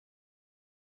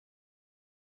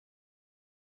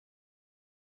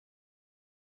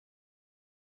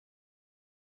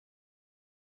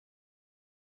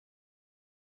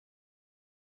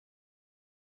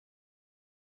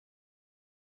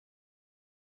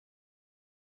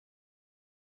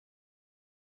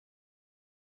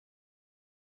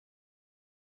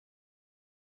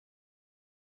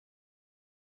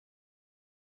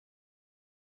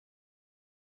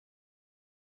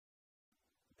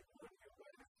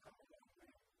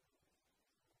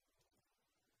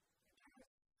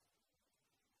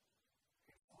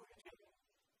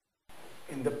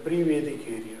in the pre-Vedic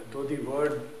area, though the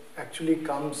word actually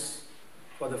comes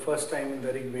for the first time in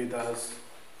the Rig Vedas,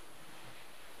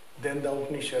 then the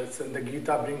Upanishads, and the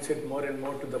Gita brings it more and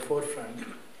more to the forefront.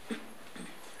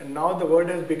 And now the word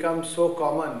has become so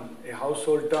common, a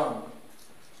household term,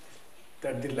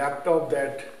 that the laptop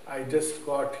that I just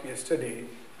got yesterday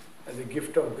as a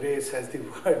gift of grace has the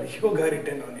word yoga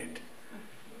written on it.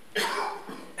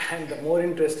 And the more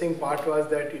interesting part was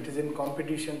that it is in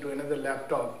competition to another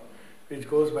laptop which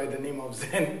goes by the name of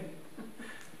Zen.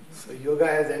 So yoga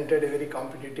has entered a very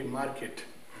competitive market.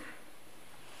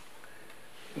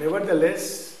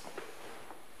 Nevertheless,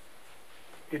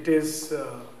 it is,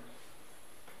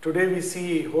 today we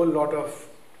see a whole lot of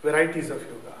varieties of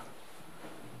yoga.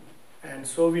 And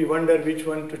so we wonder which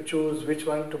one to choose, which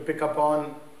one to pick up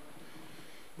on.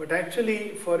 But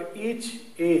actually, for each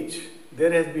age,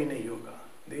 there has been a yoga.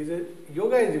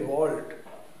 Yoga has evolved.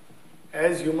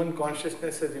 As human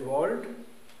consciousness has evolved,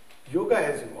 yoga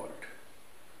has evolved.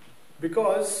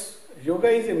 Because yoga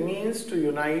is a means to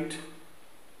unite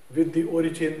with the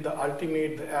origin, the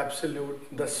ultimate, the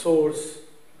absolute, the source,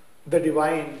 the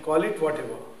divine, call it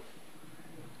whatever.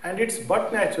 And it's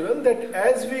but natural that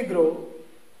as we grow,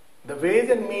 the ways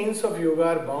and means of yoga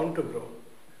are bound to grow.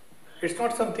 It's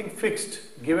not something fixed,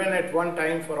 given at one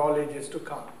time for all ages to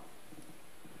come.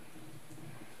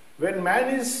 When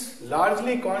man is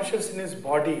largely conscious in his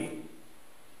body,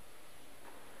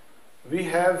 we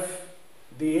have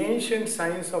the ancient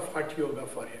science of Hatha Yoga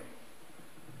for him.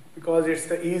 Because it's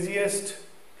the easiest.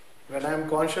 When I am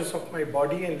conscious of my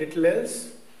body and little else,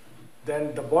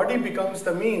 then the body becomes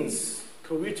the means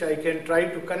through which I can try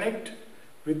to connect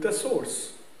with the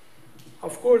source.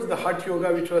 Of course, the Hatha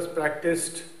Yoga which was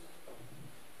practiced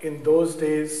in those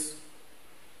days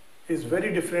is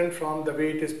very different from the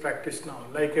way it is practiced now.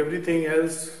 Like everything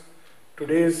else,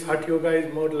 today's Hatha Yoga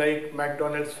is more like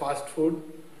McDonald's fast food.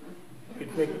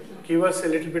 It may give us a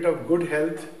little bit of good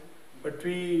health, but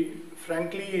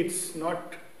frankly, it's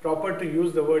not proper to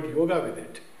use the word yoga with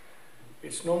it.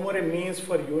 It's no more a means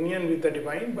for union with the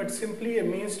divine, but simply a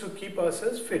means to keep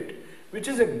ourselves fit, which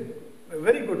is a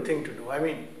very good thing to do. I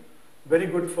mean, very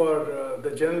good for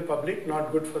the general public,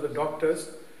 not good for the doctors,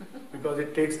 because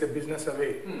it takes the business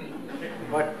away.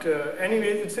 But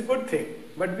anyways, it's a good thing.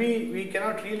 But we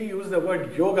cannot really use the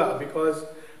word yoga, because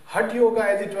Hatha Yoga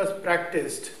as it was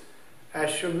practiced, as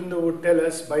Shubindu would tell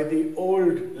us, by the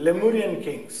old Lemurian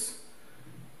kings,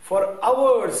 for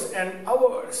hours and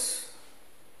hours,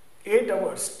 8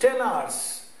 hours, 10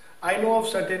 hours. I know of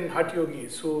certain Hatha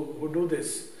Yogis who do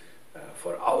this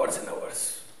for hours and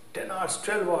hours, 10 hours,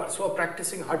 12 hours, who are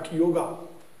practicing Hatha Yoga.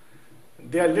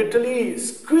 They are literally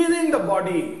squeezing the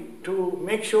body to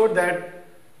make sure that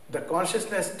the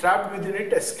consciousness trapped within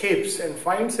it escapes and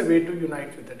finds a way to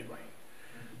unite with the divine.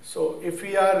 So if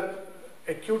we are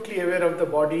acutely aware of the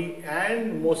body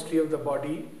and mostly of the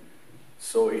body,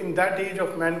 so in that age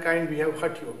of mankind we have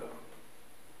Hatha Yoga.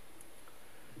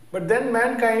 But then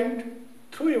mankind,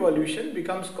 through evolution,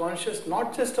 becomes conscious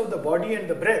not just of the body and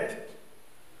the breath,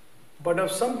 but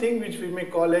of something which we may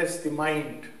call as the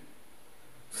mind,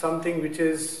 something which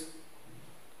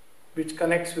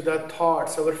connects with our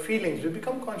thoughts, our feelings. We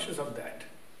become conscious of that.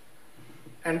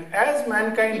 And as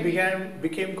mankind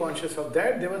became conscious of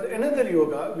that, there was another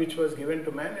yoga which was given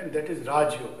to man, and that is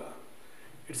Raj Yoga.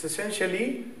 It's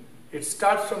essentially, it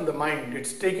starts from the mind.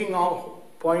 Its taking off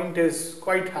point is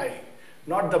quite high,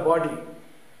 not the body.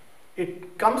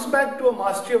 It comes back to a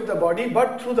mastery of the body,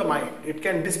 but through the mind. It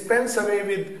can dispense away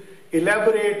with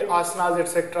elaborate asanas,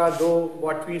 etc. Though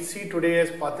what we see today as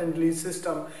Patanjali's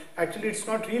system, actually it's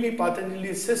not really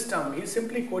Patanjali's system. He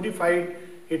simply codified.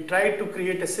 He tried to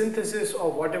create a synthesis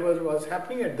of whatever was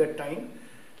happening at that time.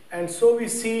 And so we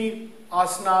see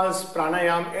asanas,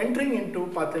 pranayam entering into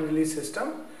Patanjali's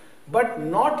system, but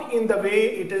not in the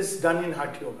way it is done in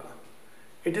Hatha Yoga.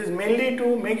 It is mainly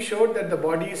to make sure that the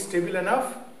body is stable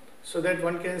enough so that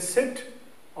one can sit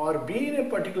or be in a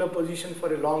particular position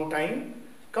for a long time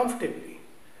comfortably.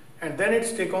 And then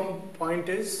its taking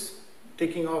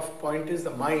off point is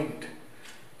the mind.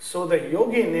 So the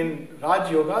yogin in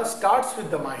Raj Yoga starts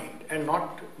with the mind and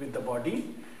not with the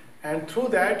body. And through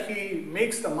that he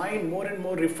makes the mind more and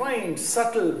more refined,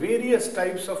 subtle, various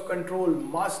types of control,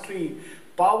 mastery,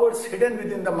 powers hidden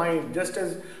within the mind. Just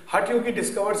as Hatha Yogi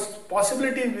discovers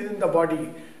possibilities within the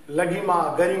body,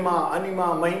 Laghima, Garima,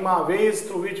 Anima, Mahima, ways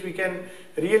through which we can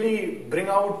really bring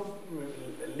out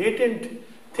latent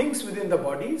things within the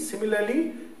body.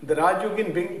 Similarly, the Raj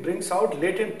Yogin brings out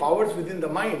latent powers within the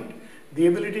mind. The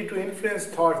ability to influence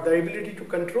thoughts, the ability to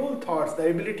control thoughts, the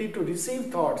ability to receive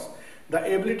thoughts, the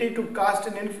ability to cast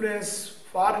an influence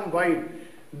far and wide.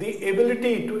 the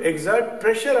ability to exert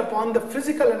pressure upon the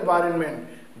physical environment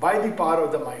by the power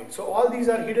of the mind. So all these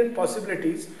are hidden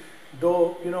possibilities,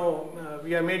 though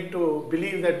we are made to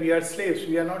believe that we are slaves.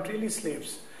 We are not really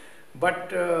slaves.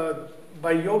 But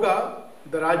by yoga,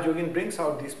 the Raj Yogin brings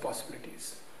out these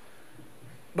possibilities.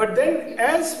 But then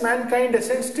as mankind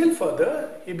ascends still further,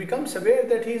 he becomes aware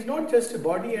that he is not just a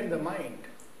body and the mind.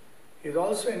 He is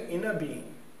also an inner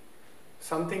being.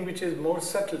 Something which is more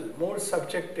subtle, more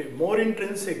subjective, more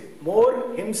intrinsic,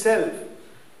 more himself.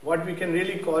 What we can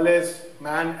really call as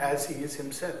man as he is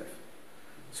himself.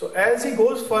 So as he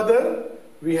goes further,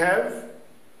 we have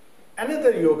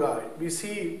another yoga. We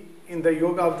see in the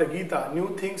yoga of the Gita,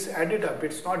 new things added up.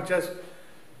 It's not just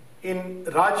in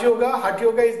Raj Yoga, Hatha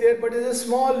Yoga is there, but it's a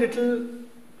small little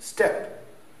step.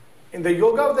 In the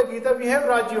yoga of the Gita, we have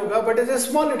Raj Yoga, but it's a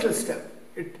small little step.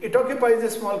 It occupies a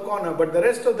small corner, but the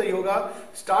rest of the yoga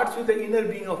starts with the inner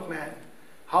being of man.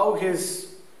 How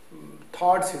his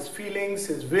thoughts, his feelings,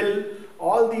 his will,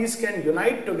 all these can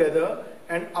unite together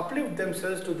and uplift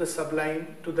themselves to the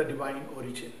sublime, to the divine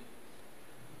origin.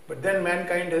 But then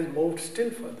mankind has moved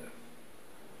still further.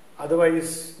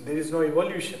 Otherwise, there is no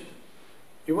evolution.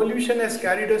 Evolution has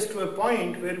carried us to a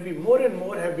point where we more and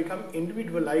more have become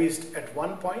individualized at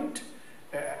one point,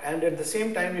 and at the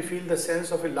same time we feel the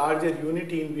sense of a larger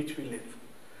unity in which we live.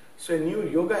 So a new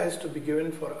yoga has to be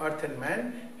given for earth and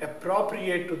man,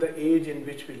 appropriate to the age in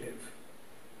which we live.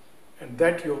 And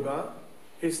that yoga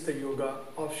is the yoga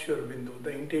of Sri Aurobindo,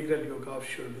 the integral yoga of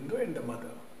Sri Aurobindo and the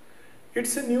mother.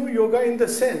 It's a new yoga in the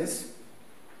sense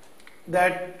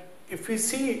that if we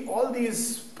see all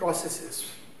these processes,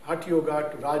 Hatha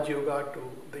Yoga to Raj Yoga to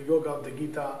the yoga of the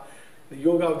Gita, the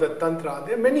yoga of the Tantra,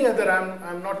 there are many other,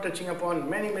 I'm not touching upon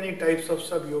many types of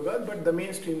sub-yoga, but the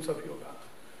mainstreams of yoga.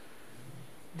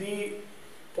 The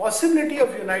possibility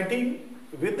of uniting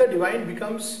with the divine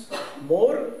becomes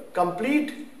more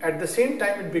complete, at the same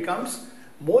time it becomes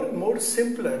more and more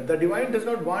simpler. The divine does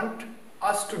not want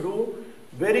us to do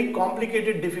very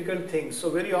complicated, difficult things. So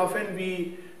very often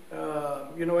we,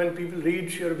 when people read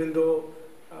Sri Aurobindo,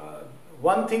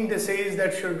 one thing they say is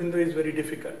that Sri Aurobindo is very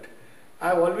difficult.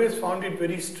 I've always found it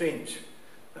very strange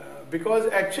because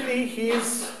actually he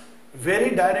is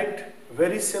very direct,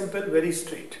 very simple, very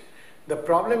straight. The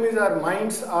problem is our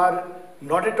minds are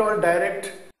not at all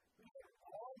direct.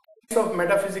 Of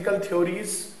metaphysical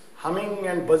theories humming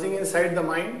and buzzing inside the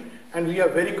mind, and we are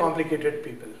very complicated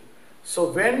people.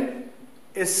 So when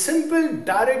a simple,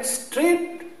 direct,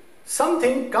 straight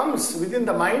something comes within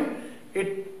the mind,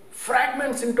 it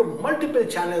fragments into multiple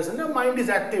channels and the mind is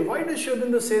active. Why does Sri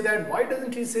Aurobindo say that? Why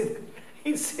doesn't he say that?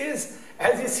 He says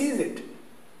as he sees it.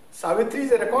 Savitri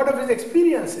is a record of his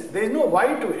experiences. There is no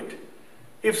why to it.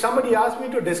 If somebody asks me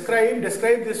to describe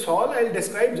this hall, I'll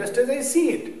describe just as I see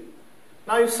it.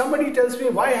 Now if somebody tells me,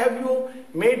 why have you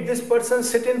made this person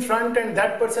sit in front and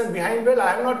that person behind? Well,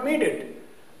 I have not made it.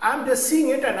 I'm just seeing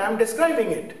it and I'm describing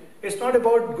it. It's not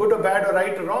about good or bad or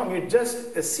right or wrong. It's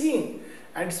just a seeing.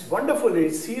 And it's wonderful. He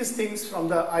sees things from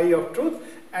the eye of truth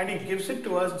and he gives it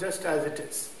to us just as it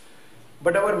is.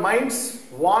 But our minds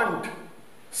want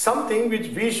something which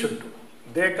we should do.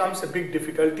 There comes a big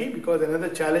difficulty, because another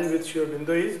challenge with Sri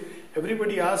Aurobindo is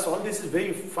everybody asks, all this is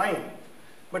very fine,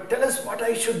 but tell us what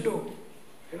I should do.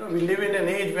 We live in an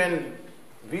age when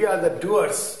we are the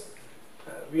doers.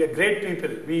 We are great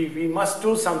people. We must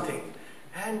do something.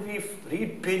 And we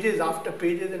read pages after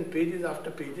pages and pages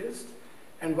after pages.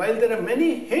 And while there are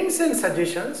many hints and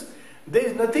suggestions, there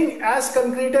is nothing as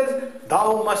concrete as,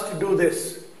 thou must do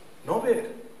this. Nowhere.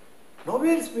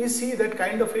 Nowhere we see that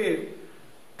kind of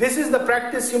this is the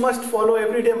practice you must follow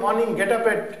every day morning. Get up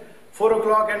at 4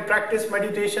 o'clock and practice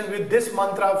meditation with this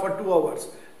mantra for 2 hours.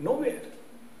 Nowhere.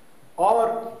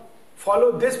 Or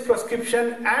follow this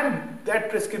prescription and that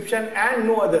prescription and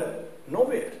no other.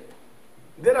 Nowhere.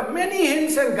 There are many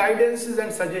hints and guidances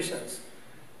and suggestions.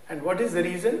 And what is the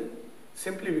reason?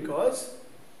 Simply because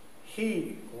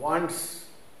he wants,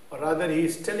 or rather he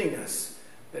is telling us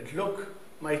that, look,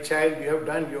 my child, you have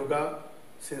done yoga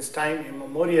since time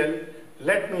immemorial.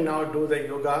 Let me now do the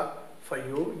yoga for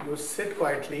you. You sit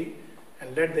quietly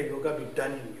and let the yoga be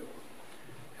done in you.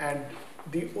 And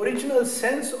the original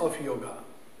sense of yoga,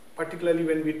 particularly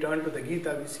when we turn to the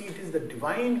Gita, we see it is the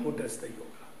divine who does the yoga.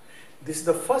 This is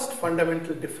the first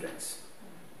fundamental difference.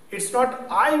 It's not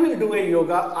I will do a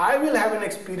yoga, I will have an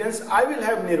experience, I will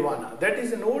have nirvana. That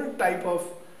is an old type of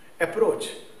approach.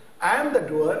 I am the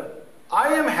doer,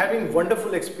 I am having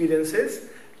wonderful experiences,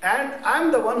 and I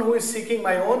am the one who is seeking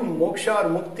my own moksha or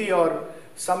mukti or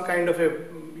some kind of a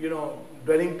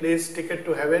dwelling place, ticket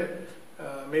to heaven,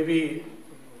 maybe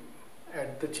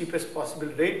at the cheapest possible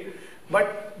rate.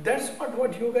 But that's not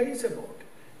what yoga is about.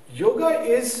 Yoga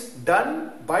is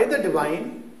done by the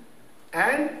divine,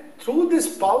 and through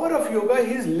this power of yoga,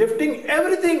 he is lifting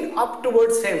everything up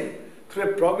towards him through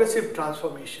a progressive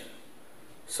transformation.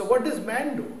 So what does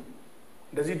man do?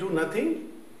 Does he do nothing?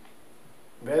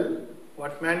 Well,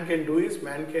 what man can do is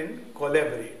man can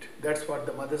collaborate. That's what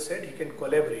the mother said, he can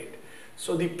collaborate.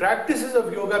 So the practices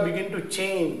of yoga begin to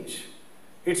change.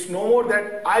 It's no more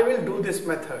that I will do this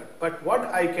method, but what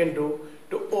I can do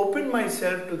to open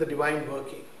myself to the divine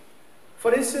working.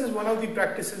 For instance, one of the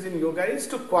practices in yoga is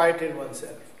to quieten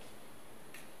oneself.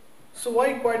 So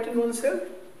why quieten oneself?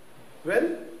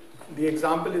 Well, the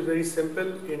example is very simple.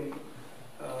 In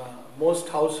most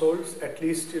households, at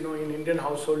least in Indian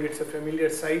household, it's a familiar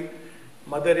sight.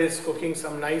 Mother is cooking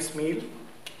some nice meal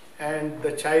and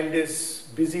the child is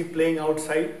busy playing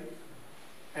outside.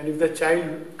 And if the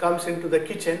child comes into the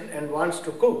kitchen and wants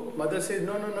to cook, mother says,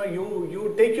 no,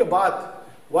 you take your bath,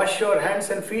 wash your hands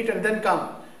and feet and then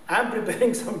come. I am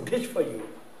preparing some dish for you.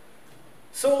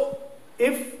 So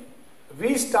if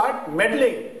we start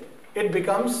meddling, it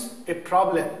becomes a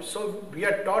problem. So we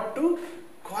are taught to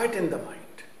quieten the mind.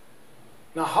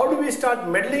 Now how do we start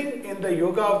meddling in the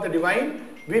yoga of the divine?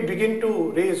 We begin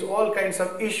to raise all kinds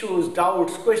of issues,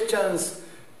 doubts, questions,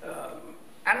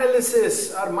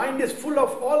 analysis. Our mind is full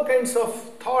of all kinds of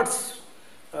thoughts,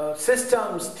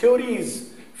 systems,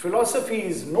 theories,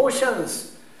 philosophies,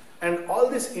 notions, and all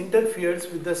this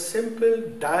interferes with the simple,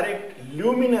 direct,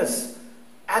 luminous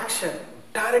action,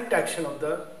 direct action of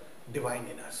the divine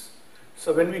in us.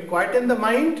 So when we quieten the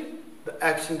mind, the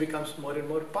action becomes more and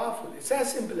more powerful. It's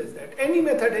as simple as that. Any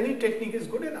method, any technique is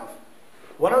good enough.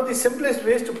 One of the simplest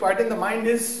ways to quieten the mind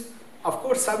is, of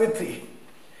course, Savitri.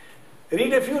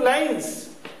 Read a few lines.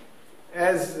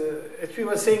 As we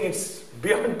were saying, it's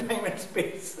beyond time and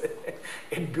space.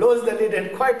 It blows the lid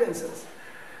and quietens us.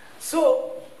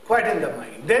 So, quieten the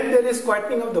mind. Then there is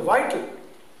quietening of the vital.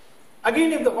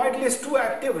 Again, if the vital is too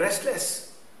active,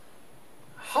 restless,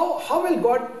 how will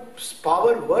God's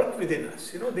power work within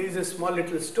us? There is a small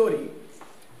little story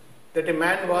that a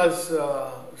man was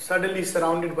suddenly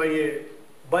surrounded by a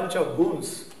bunch of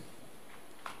goons.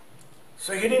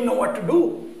 So he didn't know what to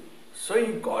do. So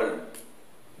he called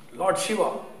Lord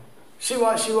Shiva.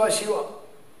 Shiva, Shiva, Shiva.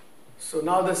 So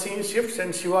now the scene shifts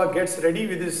and Shiva gets ready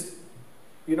with his,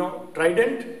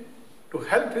 trident to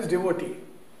help his devotee.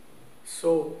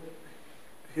 So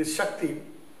his Shakti,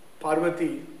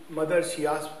 Parvati, mother, she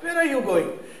asked, where are you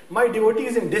going? My devotee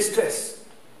is in distress.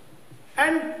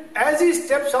 And as he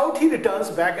steps out, he returns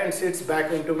back and sits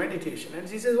back into meditation. And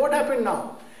she says, what happened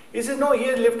now? He says, no, he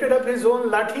has lifted up his own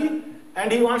lathi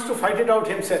and he wants to fight it out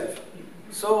himself.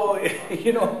 So,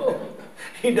 he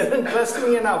doesn't trust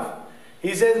me enough.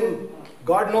 He says,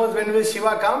 God knows when will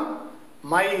Shiva come.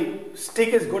 My stick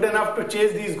is good enough to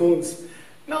chase these goons.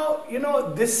 Now,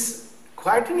 this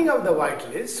quietening of the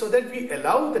vital is so that we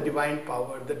allow the divine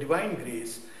power, the divine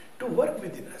grace to work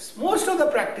within us. Most of the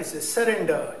practices,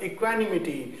 surrender,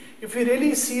 equanimity, if we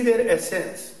really see their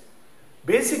essence,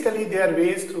 basically they are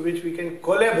ways through which we can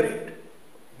collaborate.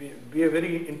 We have a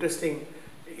very interesting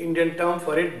Indian term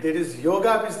for it. There is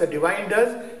yoga which the divine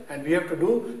does, and we have to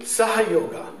do Saha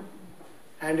Yoga.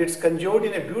 And it's conjured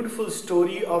in a beautiful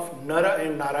story of Nara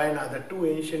and Narayana, the two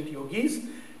ancient yogis,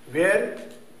 where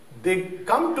they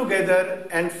come together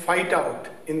and fight out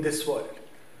in this world.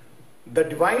 The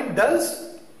divine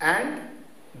does, and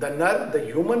the Nar, the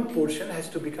human portion, has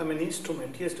to become an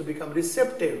instrument. He has to become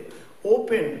receptive,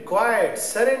 open, quiet,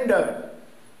 surrendered.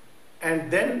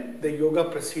 And then the yoga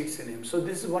proceeds in him. So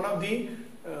this is one of the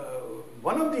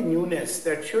newness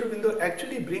that Sri Aurobindo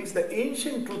actually brings the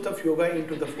ancient truth of yoga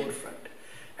into the forefront.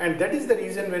 And that is the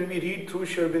reason when we read through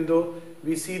Sri Aurobindo,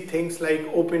 we see things like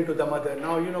open to the mother.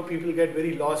 Now, people get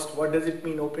very lost. What does it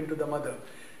mean, open to the mother?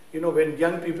 When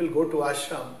young people go to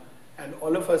ashram, and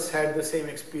all of us had the same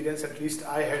experience, at least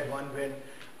I had one when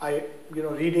I,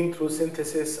 reading through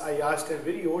synthesis, I asked a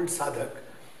very old sadhak.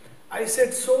 I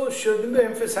said, so Sri Aurobindo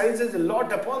emphasizes a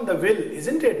lot upon the will,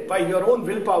 isn't it? By your own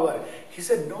willpower. He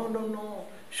said, no.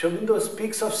 Sri Aurobindo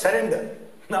speaks of surrender.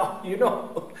 Now,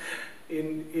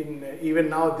 even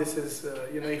now this is,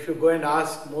 if you go and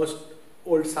ask most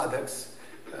old sadhaks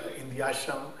in the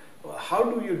ashram, how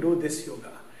do you do this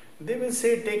yoga? They will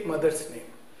say, take mother's name.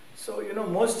 So,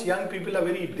 most young people are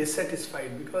very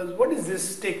dissatisfied because what is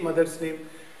this, take mother's name?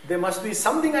 There must be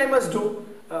something I must do.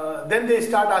 Then they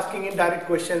start asking indirect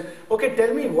question, okay,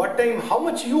 tell me what time, how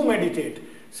much you meditate?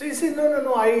 So he says,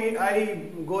 no, I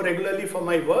go regularly for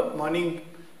my work, morning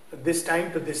this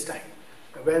time to this time.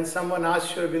 When someone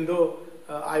asks Sri Aurobindo,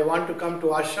 I want to come to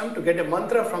ashram to get a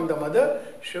mantra from the mother.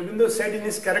 Sri Aurobindo said in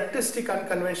his characteristic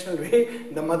unconventional way,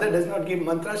 the mother does not give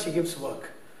mantra, she gives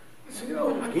work.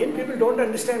 So, again, people don't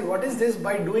understand what is this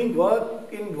by doing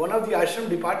work in one of the ashram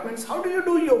departments. How do you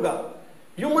do yoga?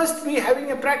 You must be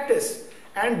having a practice.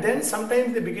 And then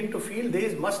sometimes they begin to feel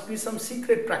there must be some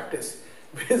secret practice,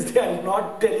 because they are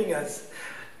not telling us.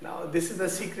 Now, this is a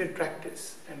secret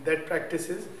practice, and that practice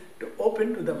is to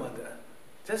open to the mother.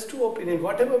 Just to open in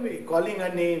whatever way, calling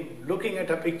her name, looking at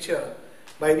her picture,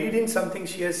 by reading something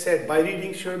she has said, by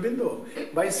reading Sri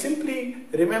Aurobindo, by simply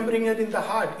remembering her in the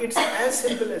heart. It's as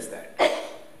simple as that.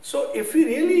 So if we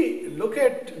really look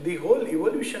at the whole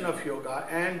evolution of yoga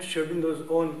and Sri Aurobindo's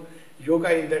own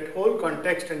yoga in that whole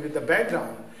context and with the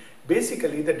background,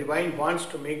 basically the divine wants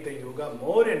to make the yoga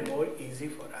more and more easy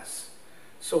for us.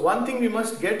 So one thing we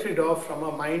must get rid of from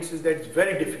our minds is that it's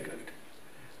very difficult.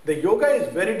 The yoga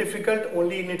is very difficult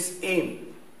only in its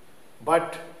aim,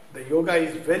 but the yoga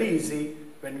is very easy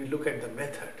when we look at the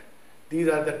method. These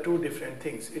are the two different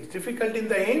things. It's difficult in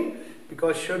the aim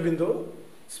because Sri Aurobindo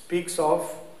speaks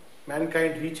of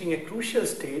mankind reaching a crucial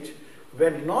stage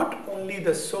where not only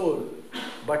the soul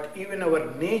but even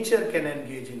our nature can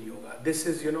engage in yoga. This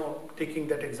is, taking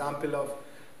that example of,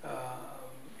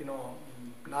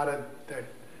 Narad, that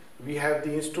we have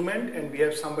the instrument and we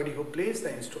have somebody who plays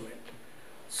the instrument.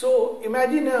 So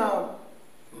imagine a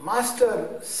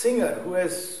master singer who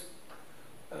has,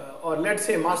 or let's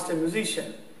say master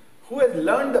musician, who has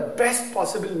learned the best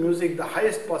possible music, the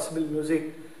highest possible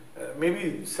music,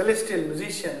 maybe celestial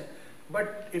musician,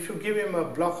 but if you give him a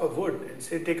block of wood and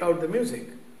say, take out the music,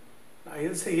 now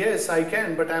he'll say, yes, I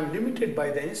can, but I'm limited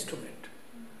by the instrument.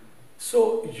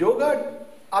 So yoga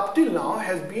up till now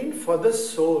has been for the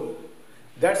soul.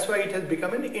 That's why it has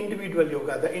become an individual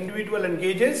yoga. The individual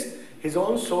engages his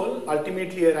own soul,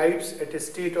 ultimately arrives at a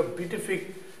state of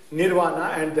beatific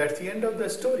nirvana, and that's the end of the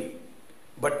story.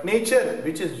 But nature,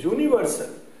 which is universal,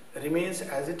 remains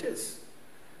as it is.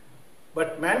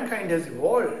 But mankind has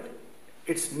evolved.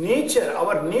 Its nature,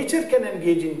 our nature can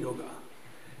engage in yoga.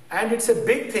 And it's a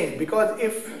big thing, because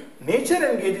if nature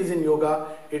engages in yoga,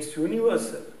 it's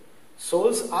universal.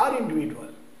 Souls are individual,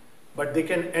 but they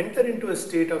can enter into a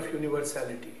state of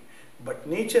universality. But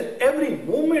nature, every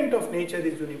movement of nature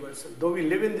is universal. Though we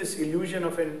live in this illusion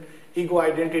of an ego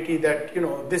identity that,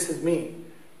 this is me.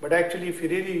 But actually, if you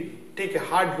really take a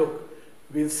hard look,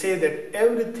 we'll say that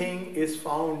everything is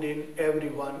found in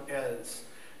everyone else.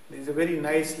 There's a very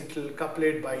nice little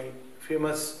couplet by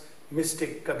famous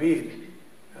mystic Kabir,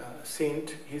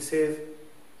 saint. He says,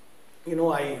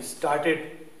 I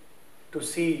started to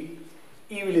see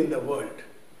evil in the world.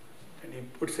 And he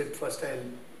puts it first,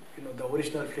 the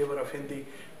original flavor of Hindi,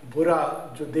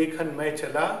 Bura jo dekhan main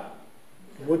chala,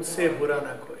 mujhse bura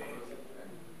na koi.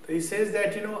 So he says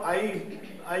that,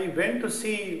 I went to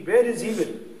see where is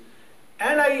evil.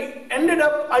 And I ended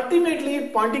up ultimately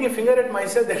pointing a finger at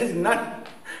myself. There is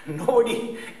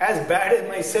nobody as bad as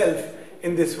myself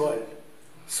in this world.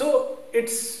 So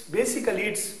it's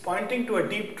pointing to a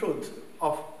deep truth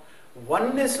of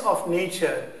oneness of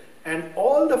nature, and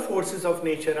all the forces of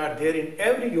nature are there in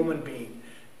every human being.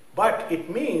 But it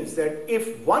means that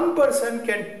if one person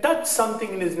can touch something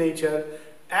in his nature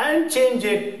and change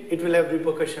it, it will have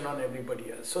repercussion on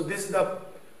everybody else. So this is the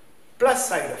plus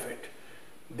side of it.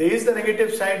 There is the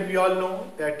negative side. We all know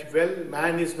that,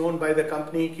 man is known by the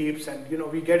company he keeps, and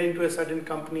we get into a certain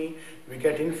company, we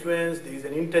get influenced, there is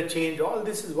an interchange, all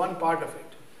this is one part of it.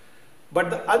 But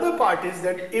the other part is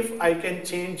that if I can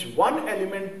change one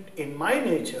element in my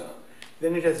nature,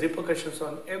 then it has repercussions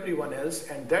on everyone else,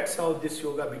 and that's how this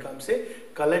yoga becomes a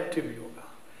collective yoga.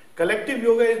 Collective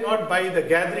yoga is not by the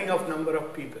gathering of number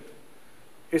of people.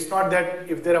 It's not that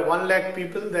if there are 1 lakh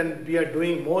people, then we are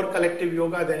doing more collective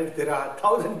yoga than if there are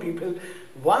 1,000 people.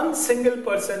 One single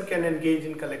person can engage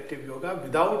in collective yoga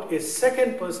without a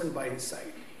second person by his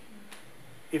side.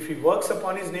 If he works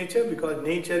upon his nature, because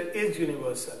nature is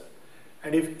universal.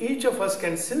 And if each of us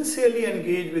can sincerely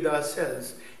engage with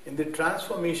ourselves in the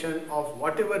transformation of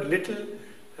whatever little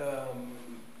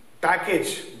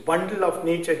bundle of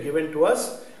nature given to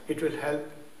us, it will help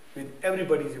with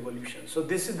everybody's evolution. So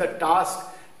this is the task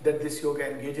that this yoga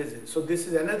engages in. So this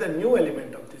is another new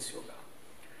element of this yoga.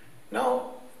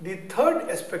 Now, the third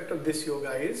aspect of this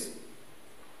yoga is,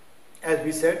 as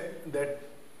we said, that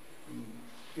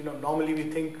normally we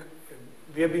think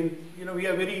we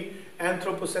are very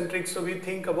anthropocentric, so we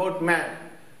think about man.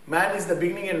 Man is the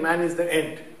beginning and man is the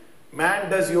end. Man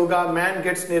does yoga, man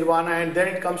gets nirvana, and then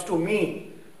it comes to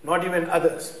me, not even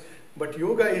others. But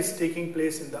yoga is taking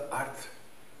place in the earth.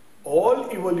 All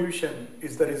evolution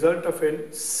is the result of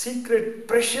a secret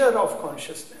pressure of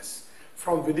consciousness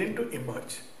from within to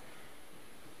emerge.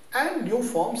 And new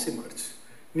forms emerge,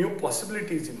 new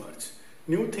possibilities emerge,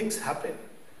 new things happen.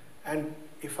 And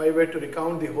if I were to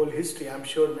recount the whole history, I'm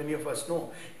sure many of us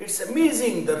know, it's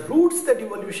amazing the routes that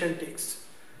evolution takes.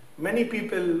 Many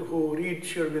people who read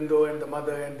Sri Aurobindo and the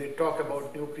Mother and they talk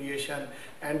about new creation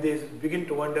and they begin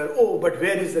to wonder, oh, but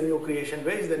where is the new creation?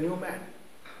 Where is the new man?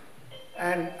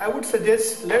 And I would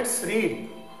suggest, let's read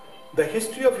the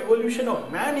history of evolution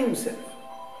of man himself.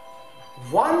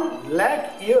 1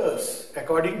 lakh years,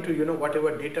 according to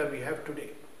whatever data we have today.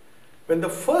 When the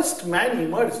first man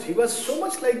emerged, he was so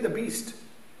much like the beast.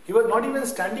 He was not even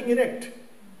standing erect.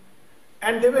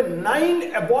 And there were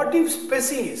 9 abortive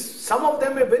species. Some of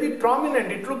them were very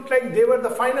prominent. It looked like they were the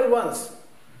final ones.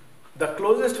 The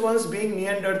closest ones being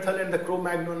Neanderthal and the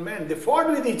Cro-Magnon man. They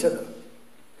fought with each other.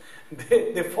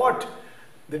 They fought.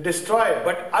 They destroyed.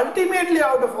 But ultimately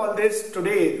out of all this,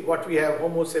 today what we have,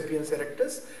 Homo sapiens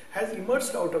erectus, has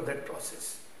emerged out of that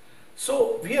process.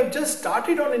 So we have just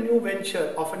started on a new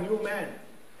venture of a new man.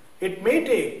 It may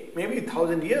take maybe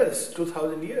 1,000 years,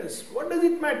 2,000 years. What does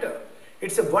it matter?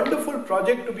 It's a wonderful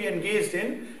project to be engaged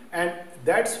in, and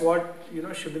that's what Sri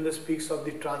Aurobindo speaks of,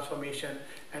 the transformation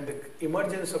and the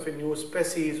emergence of a new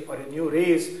species or a new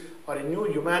race or a new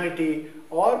humanity,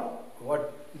 or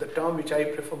what the term which I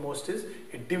prefer most is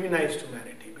a divinized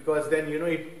humanity, because then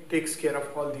it takes care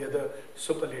of all the other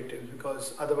superlatives,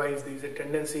 because otherwise there is a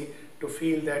tendency to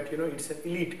feel that it's an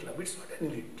elite club. It's not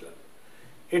an elite club.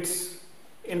 It's,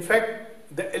 in fact,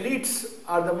 the elites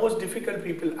are the most difficult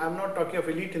people. I'm not talking of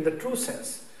elite in the true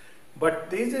sense, but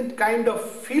there is a kind of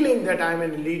feeling that I'm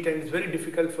an elite and it's very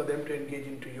difficult for them to engage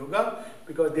into yoga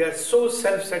because they are so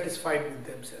self-satisfied with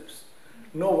themselves.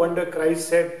 No wonder Christ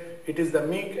said, it is the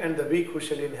meek and the weak who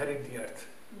shall inherit the earth.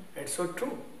 It's so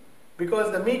true,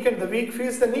 because the meek and the weak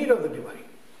feels the need of the divine.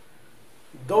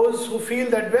 Those who feel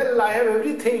that, well, I have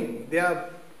everything, they are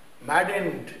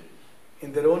maddened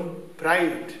in their own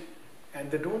pride, and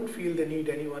they don't feel they need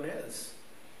anyone else.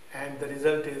 And the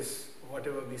result is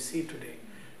whatever we see today.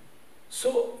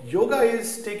 So yoga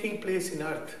is taking place in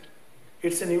earth.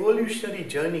 It's an evolutionary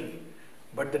journey.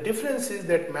 But the difference is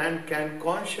that man can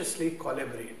consciously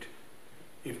collaborate.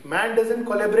 If man doesn't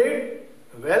collaborate,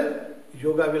 well,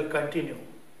 yoga will continue.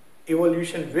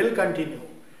 Evolution will continue.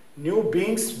 New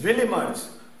beings will emerge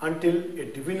until a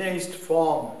divinized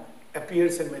form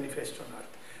appears and manifests on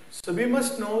earth. So we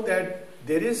must know that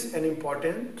there is an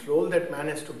important role that man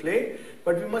has to play,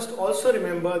 but we must also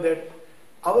remember that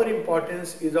our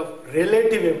importance is of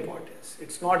relative importance.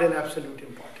 It's not an absolute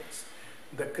importance.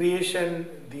 The creation,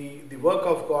 the work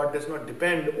of God does not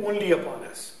depend only upon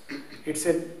us. It's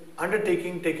an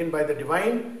undertaking taken by the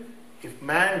divine. If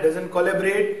man doesn't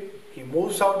collaborate, he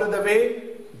moves out of the way.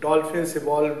 Dolphins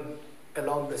evolve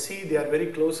along the sea. They are very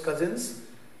close cousins,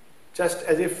 just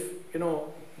as if,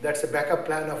 that's a backup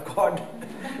plan of God.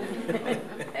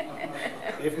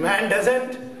 If man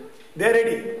doesn't, they're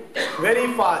ready,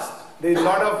 very fast. There is a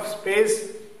lot of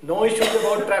space, no issues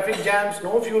about traffic jams,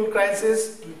 no fuel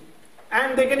crisis,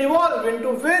 and they can evolve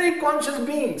into very conscious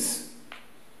beings,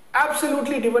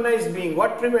 absolutely divinized being.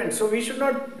 What prevents? So we should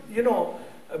not,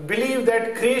 believe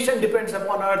that creation depends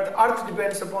upon earth, earth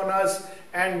depends upon us,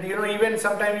 and even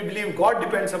sometimes we believe God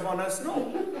depends upon us.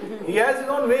 No, He has His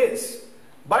own ways.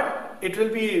 But it will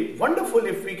be wonderful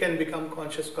if we can become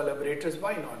conscious collaborators.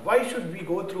 Why not? Why should we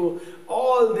go through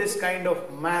all this kind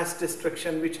of mass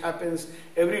destruction which happens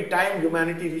every time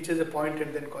humanity reaches a point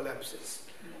and then collapses?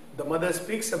 The Mother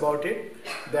speaks about it,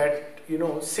 that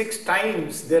 6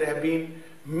 times there have been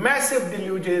massive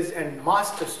deluges and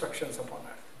mass destructions upon earth.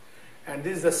 And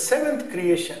this is the 7th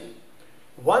creation.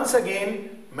 Once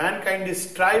again, mankind is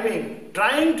striving,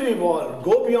 trying to evolve,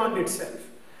 go beyond itself.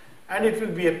 And it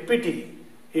will be a pity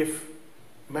if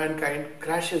mankind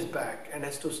crashes back and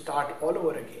has to start all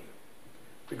over again,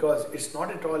 because it's not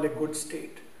at all a good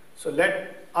state. So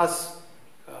let us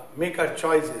make our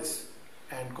choices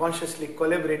and consciously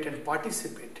collaborate and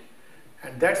participate.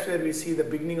 And that's where we see the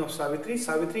beginning of Savitri.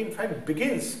 Savitri, in fact,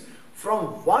 begins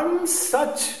from one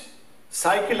such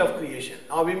cycle of creation.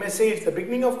 Now we may say it's the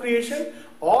beginning of creation,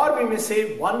 or we may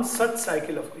say one such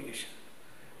cycle of creation.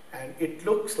 And it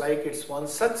looks like it's one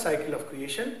such cycle of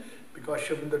creation, because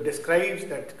Sri Aurobindo describes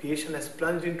that creation has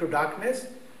plunged into darkness,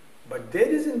 but there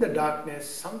is in the darkness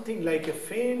something like a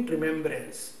faint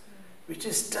remembrance which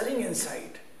is stirring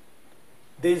inside.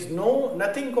 There is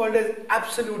nothing called as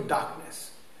absolute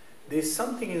darkness. There is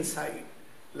something inside,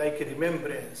 like a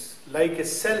remembrance, like a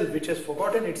cell which has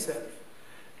forgotten itself,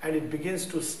 and it begins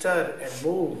to stir and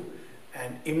move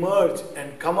and emerge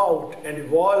and come out and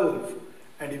evolve,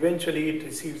 and eventually it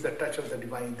receives the touch of the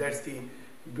divine. That's the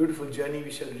beautiful journey.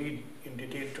 We shall read in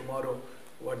detail tomorrow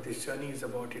what this journey is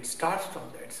about. It starts from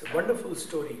that. It's a wonderful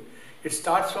story. It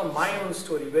starts from my own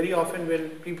story. Very often when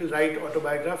people write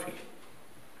autobiography,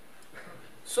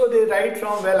 so they write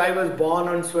from, well, I was born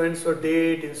on so-and-so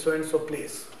date in so-and-so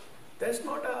place. That's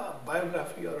not a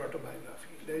biography or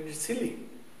autobiography. That is silly.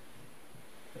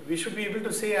 We should be able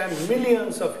to say, I am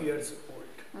millions of years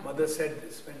old. Mother said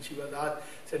this when she was asked,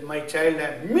 said, my child,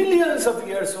 I am millions of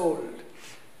years old.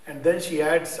 And then she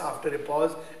adds after a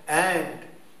pause, and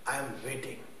I am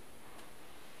waiting.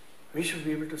 We should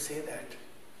be able to say that.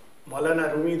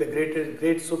 Maulana Rumi, the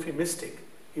great Sufi mystic,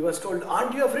 he was told,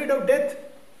 aren't you afraid of death?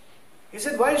 He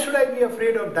said, why should I be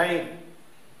afraid of dying?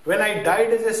 When I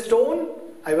died as a stone,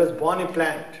 I was born a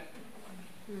plant.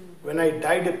 When I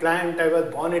died a plant, I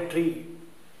was born a tree.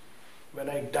 When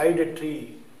I died a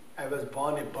tree, I was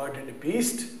born a bird and a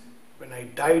beast. When I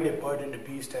died a bird and a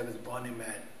beast, I was born a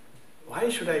man. Why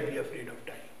should I be afraid of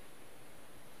dying?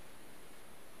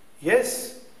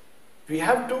 Yes, we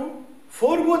have to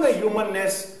forego the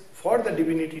humanness for the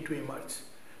divinity to emerge.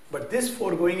 But this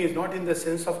foregoing is not in the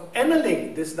sense of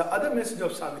annulling. This is the other message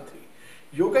of Savitri.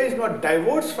 Yoga is not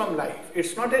divorced from life.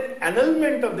 It's not an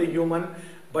annulment of the human,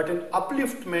 but an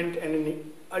upliftment and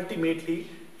ultimately,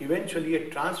 eventually a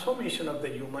transformation of the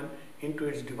human into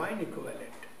its divine equivalent.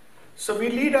 So we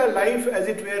lead our life as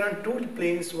it were on two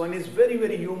planes. One is very,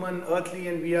 very human, earthly,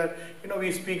 and we are,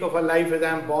 we speak of our life as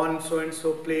I am born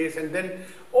so-and-so place, and then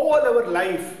all our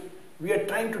life we are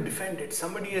trying to defend it.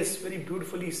 Somebody has very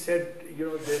beautifully said,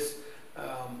 this,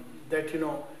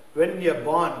 that, when we are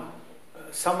born,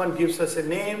 someone gives us a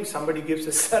name, somebody gives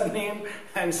a surname,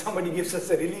 and somebody gives us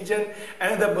a religion,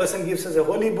 another person gives us a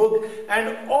holy book,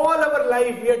 and all our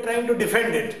life we are trying to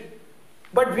defend it.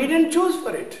 But we didn't choose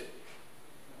for it.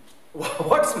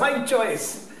 What's my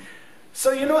choice?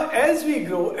 So, as we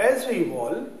grow, as we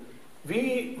evolve,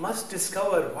 we must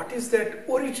discover what is that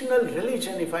original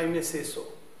religion, if I may say so.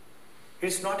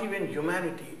 It's not even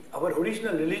humanity. Our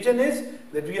original religion is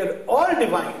that we are all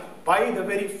divine. By the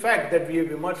very fact that we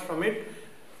have emerged from it,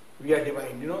 we are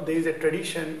divine. There is a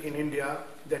tradition in India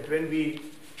that when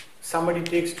somebody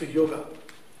takes to yoga,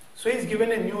 so he's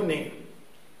given a new name.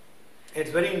 It's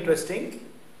very interesting.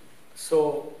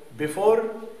 So before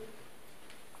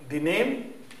the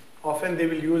name, often they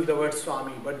will use the word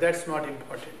Swami, but that's not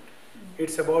important.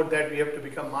 It's about that we have to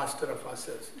become master of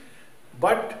ourselves.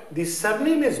 But the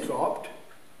surname is dropped,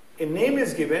 a name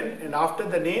is given, and after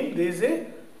the name there is a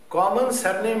common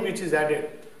surname which is added.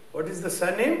 What is the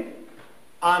surname?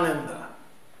 Ananda,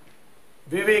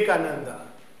 Vivekananda,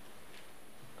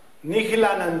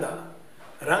 Nikhilananda,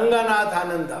 Ranganath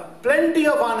Ananda, plenty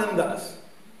of Anandas.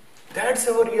 That's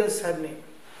our real surname.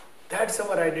 That's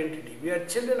our identity. We are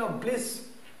children of bliss,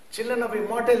 children of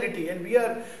immortality, and we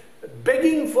are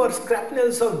begging for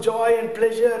scrapnels of joy and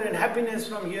pleasure and happiness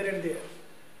from here and there.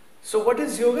 So what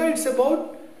is yoga? It's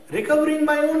about recovering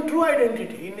my own true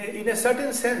identity in a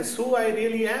certain sense, who I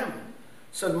really am.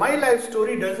 So my life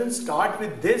story doesn't start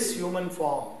with this human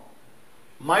form.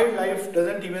 My life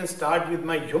doesn't even start with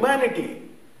my humanity.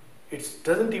 It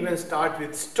doesn't even start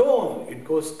with stone. It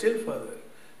goes still further.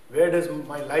 Where does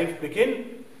my life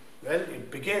begin? Well,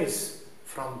 it begins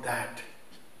from that.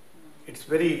 It's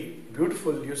very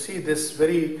beautiful. You see this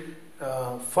very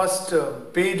first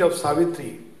page of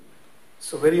Savitri.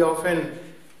 So very often,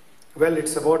 well,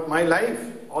 it's about my life.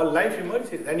 All life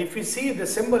emerges. And if we see the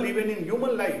symbol even in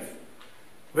human life,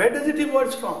 where does it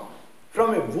emerge from?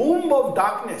 From a womb of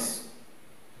darkness.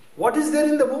 What is there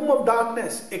in the womb of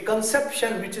darkness? A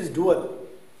conception which is dual.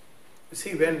 You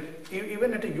see, when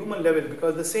even at a human level,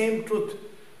 because the same truth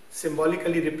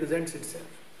symbolically represents itself.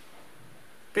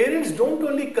 Parents don't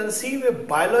only conceive a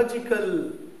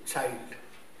biological child.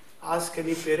 Ask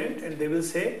any parent and they will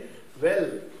say, well,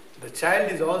 the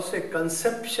child is also a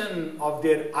conception of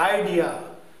their idea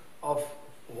of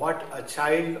what a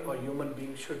child or human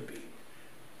being should be.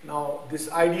 Now, this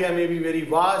idea may be very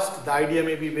vast, the idea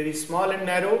may be very small and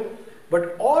narrow,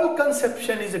 but all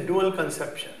conception is a dual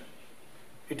conception.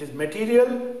 It is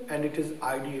material and it is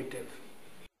ideative.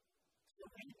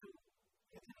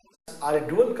 Are a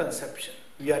dual conception.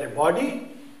 We are a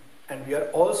body and we are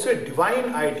also a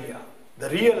divine idea, the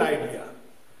real idea,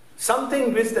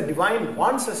 something which the divine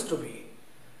wants us to be.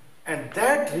 And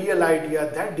that real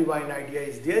idea, that divine idea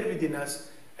is there within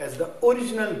us as the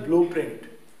original blueprint,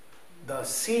 the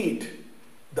seed,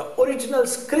 the original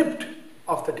script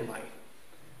of the divine.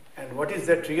 And what is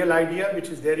that real idea which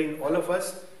is there in all of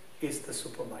us is the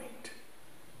supermind.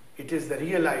 It is the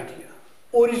real idea,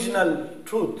 original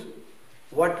truth,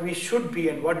 what we should be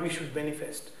and what we should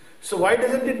manifest. So why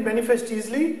doesn't it manifest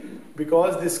easily?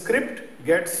 Because the script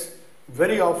gets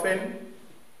Very often,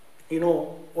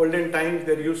 olden times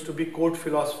there used to be court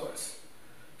philosophers.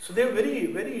 So they were very,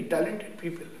 very talented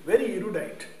people, very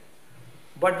erudite.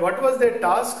 But what was their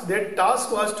task? Their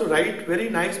task was to write very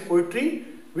nice poetry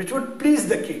which would please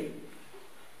the king.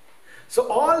 So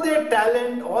all their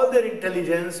talent, all their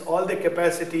intelligence, all their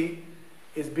capacity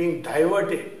is being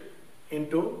diverted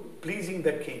into pleasing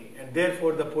the king, and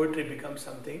therefore the poetry becomes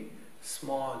something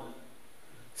small.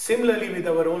 Similarly, with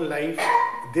our own life,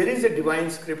 there is a divine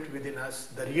script within us,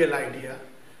 the real idea,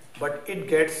 but it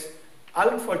gets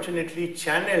unfortunately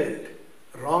channeled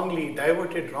wrongly,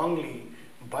 diverted wrongly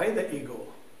by the ego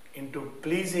into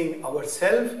pleasing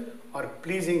ourselves or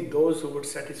pleasing those who would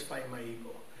satisfy my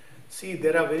ego. See,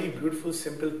 there are very beautiful,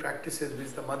 simple practices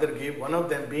which the mother gave. One of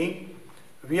them being,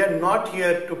 we are not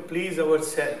here to please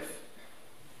ourselves.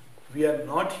 We are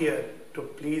not here to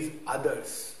please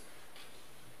others.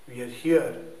 We are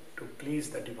here to please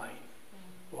the divine.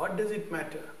 What does it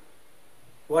matter?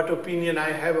 What opinion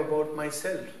I have about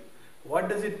myself? What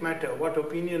does it matter what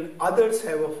opinion others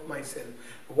have of myself?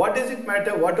 What does it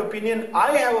matter what opinion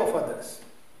I have of others?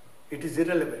 It is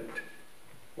irrelevant.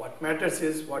 What matters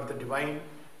is what the divine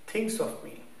thinks of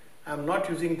me. I am not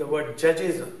using the word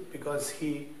judgism because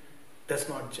he does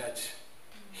not judge.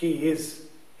 He is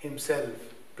himself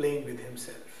playing with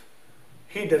himself.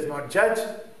 He does not judge.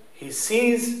 He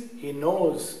sees, he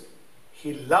knows,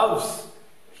 he loves,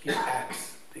 he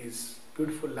acts. This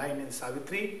beautiful line in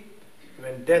Savitri,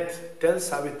 when death tells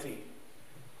Savitri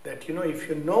that, if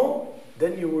you know,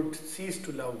 then you would cease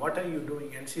to love. What are you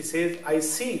doing? And she says, I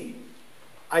see,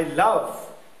 I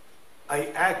love, I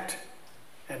act,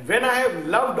 and when I have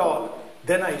loved all,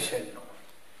 then I shall know.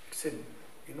 It's in,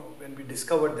 when we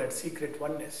discovered that secret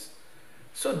oneness.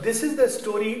 So this is the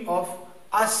story of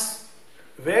us.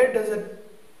 Where does it,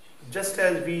 just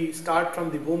as we start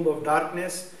from the womb of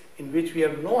darkness in which we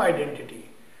have no identity,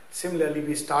 similarly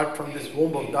we start from this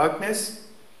womb of darkness.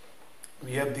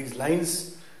 We have these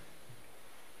lines,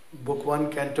 Book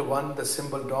 1, Canto 1, the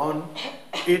symbol dawn.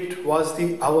 It was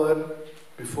the hour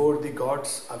before the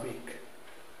gods awake.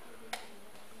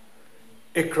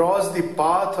 Across the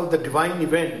path of the divine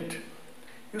event.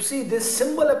 You see, this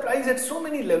symbol applies at so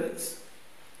many levels.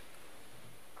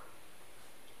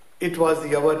 It was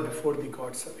the hour before the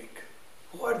gods awake.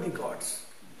 Who are the gods?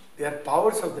 They are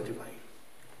powers of the divine.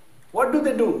 What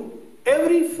do?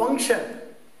 Every function,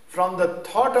 from the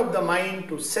thought of the mind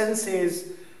to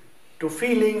senses to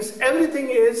feelings, everything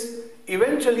is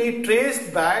eventually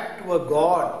traced back to a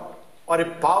god or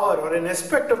a power or an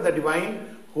aspect of the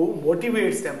divine who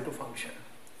motivates them to function.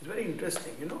 It's very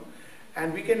interesting,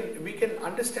 and we can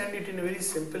understand it in a very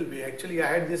simple way. Actually, I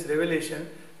had this revelation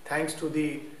thanks to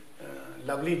the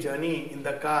lovely journey in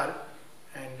the car,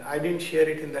 and I didn't share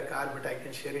it in the car, but I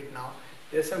can share it now.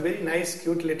 There's some very nice,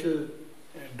 cute little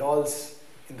dolls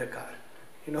in the car,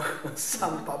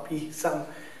 some puppy, some,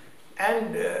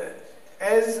 and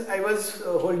as I was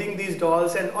holding these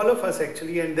dolls, and all of us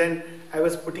actually, and then I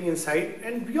was putting inside,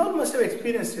 and we all must have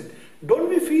experienced it. Don't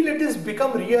we feel it has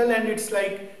become real and it's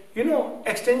like,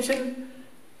 extension?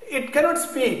 It cannot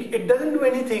speak, it doesn't do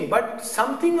anything, but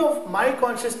something of my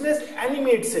consciousness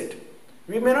animates it.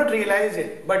 We may not realize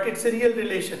it, but it's a real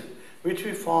relation which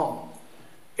we form.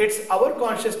 It's our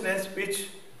consciousness which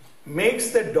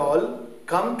makes the doll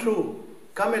come true,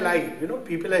 come alive.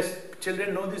 People as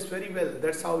children know this very well.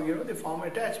 That's how, they form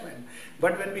attachment.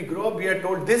 But when we grow up, we are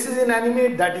told this is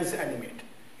inanimate, that is animate.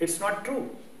 It's not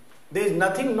true. There is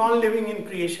nothing non-living in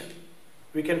creation.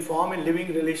 We can form a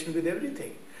living relation with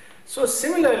everything. So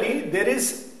similarly, there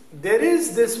is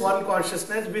this one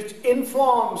consciousness which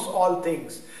informs all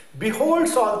things,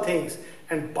 beholds all things,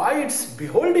 and by its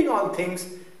beholding all things,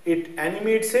 it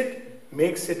animates it,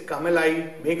 makes it come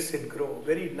alive, makes it grow.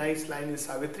 Very nice line in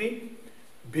Savitri.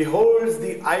 Beholds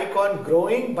the icon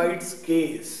growing by its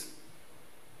gaze.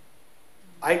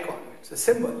 Icon, it's a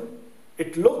symbol.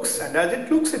 It looks, and as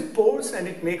it looks, it pours and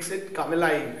it makes it come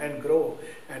alive and grow,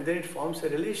 and then it forms a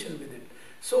relation with it.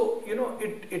 So,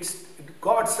 it's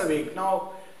God's awake.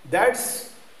 Now,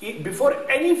 that's before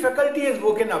any faculty has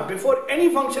woken up, before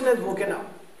any function has woken up.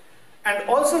 And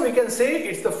also we can say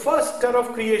it's the first stir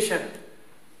of creation.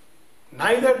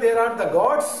 Neither there are the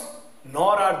gods,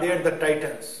 nor are there the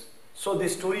titans. So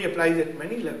this story applies at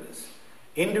many levels.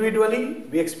 Individually,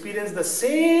 we experience the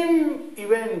same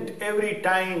event every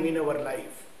time in our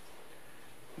life.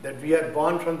 That we are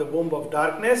born from the womb of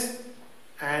darkness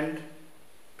and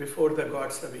before the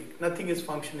gods awake. Nothing is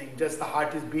functioning, just the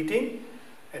heart is beating.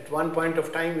 At one point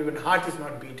of time, even heart is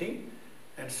not beating,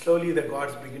 and slowly the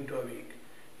gods begin to awake.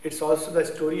 It's also the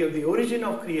story of the origin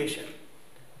of creation.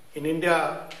 In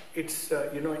India, it's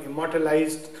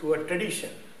immortalized through a tradition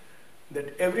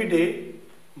that every day,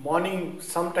 morning,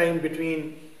 sometime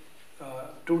between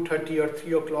 2:30 or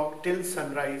 3 o'clock till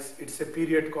sunrise, it's a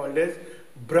period called as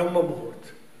Brahma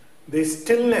Muhurt. The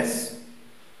stillness.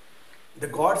 The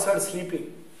gods are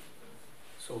sleeping.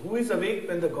 So who is awake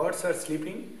when the gods are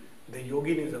sleeping? The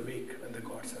yogin is awake when the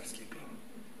gods are sleeping.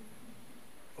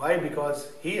 Why? Because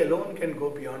he alone can go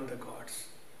beyond the gods.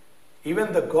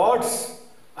 Even the gods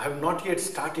have not yet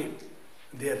started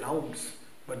their rounds,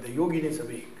 but the yogin is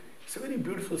awake. It's a very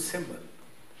beautiful symbol.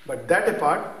 But that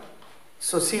apart,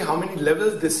 so see how many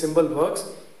levels this symbol works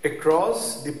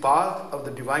across the path of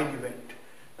the divine event.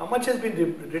 Now much has been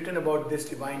written about this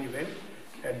divine event.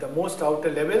 At the most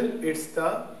outer level, it's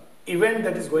the event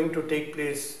that is going to take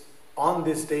place on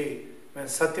this day when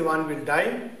Satyavan will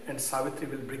die and Savitri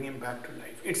will bring him back to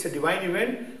life. It's a divine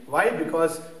event. Why?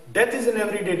 Because death is an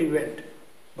everyday event,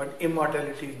 but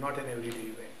immortality is not an everyday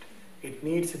event. It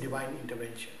needs a divine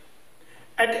intervention.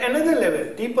 At another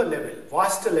level, deeper level,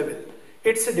 vaster level,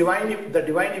 the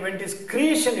divine event is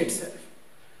creation itself.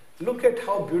 Look at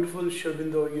how beautiful Sri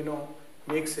Aurobindo,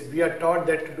 makes it. We are taught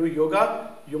that to do yoga,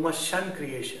 you must shun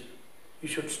creation. You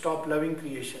should stop loving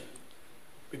creation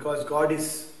because God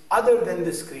is other than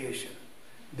this creation.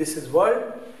 This is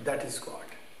world, that is God.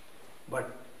 But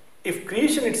if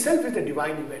creation itself is a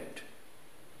divine event,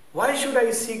 why should I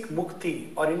seek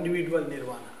mukti or individual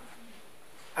nirvana?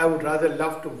 I would rather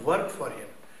love to work for him,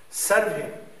 serve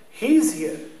him. He is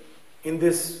here. In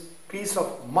this piece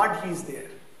of mud, he is there.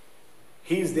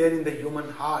 He is there in the human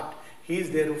heart. He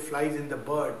is there who flies in the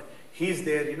bird. He is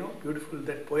there, beautiful,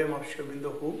 that poem of Sri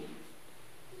Aurobindo,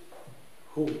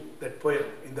 that poem,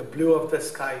 in the blue of the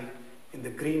sky, in the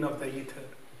green of the ether.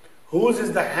 Whose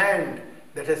is the hand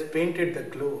that has painted the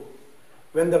glow?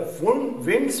 When the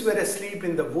winds were asleep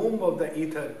in the womb of the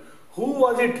ether, who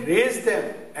was it raised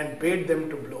them and bade them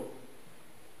to blow?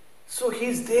 So he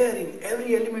is there in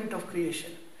every element of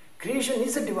creation. Creation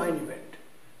is a divine event.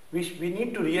 We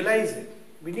need to realize it.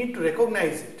 We need to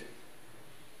recognize it.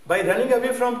 By running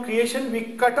away from creation, we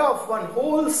cut off one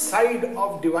whole side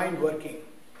of divine working.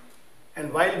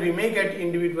 And while we may get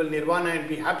individual nirvana and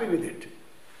be happy with it,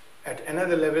 at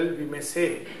another level we may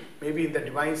say, maybe in the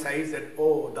divine size, that,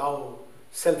 oh, thou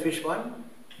selfish one,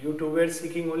 you too were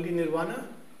seeking only nirvana.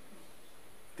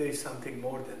 There is something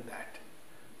more than that.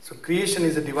 So creation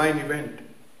is a divine event.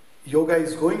 Yoga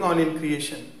is going on in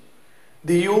creation.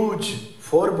 The huge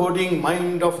foreboding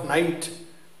mind of night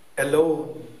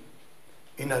alone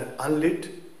in her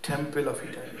unlit temple of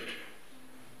eternity.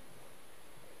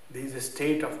 There is a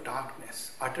state of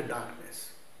darkness, utter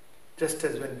darkness. Just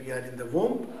as when we are in the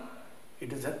womb,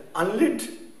 it is an unlit,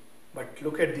 but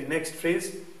look at the next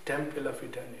phrase, temple of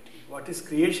eternity. What is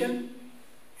creation?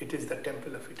 It is the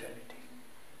temple of eternity.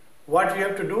 What we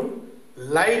have to do?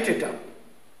 Light it up.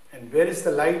 And where is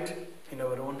the light? In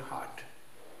our own heart.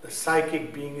 The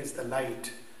psychic being is the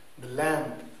light, the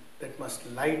lamp that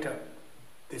must light up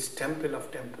this temple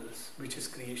of temples, which is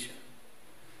creation.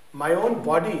 My own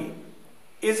body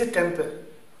is a temple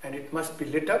and it must be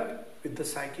lit up with the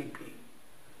psychic being.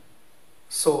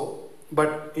 So,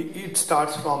 but it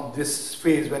starts from this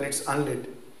phase when it's unlit.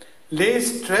 Lay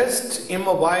stressed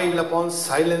immobile upon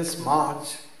silence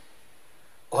march,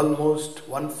 almost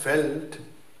one felt,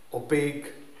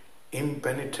 opaque,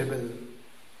 impenetrable.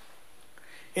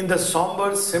 In the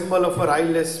somber symbol of her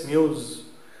eyeless muse,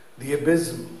 the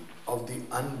abysm of the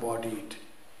unbodied,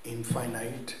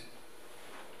 infinite,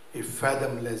 a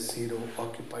fathomless zero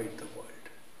occupied the world.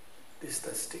 This is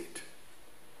the state.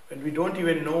 When we don't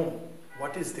even know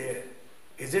what is there.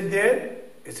 Is it there?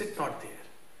 Is it not there?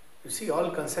 You see,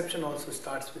 all conception also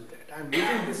starts with that. I am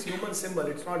using this human symbol.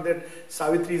 It's not that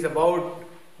Savitri is about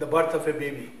the birth of a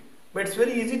baby. But it's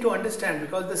very easy to understand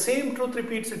because the same truth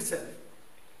repeats itself.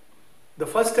 The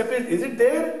first step is it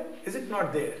there? Is it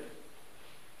not there?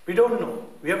 We don't know.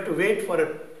 We have to wait for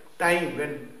a time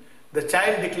when the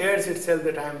child declares itself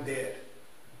that I am there.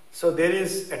 So there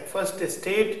is at first a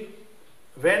state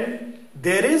when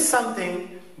there is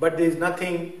something, but there is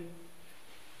nothing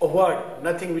overt,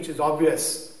 nothing which is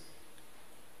obvious.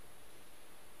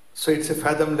 So it's a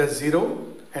fathomless zero,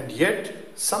 and yet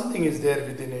something is there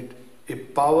within it, a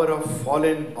power of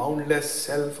fallen, boundless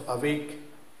self awake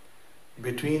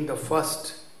between the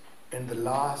first and the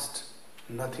last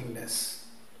nothingness.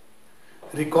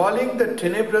 Recalling the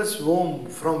tenebrous womb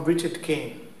from which it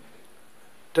came,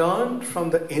 turned from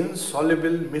the insoluble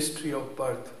mystery of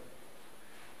birth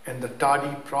and the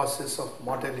tardy process of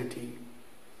mortality,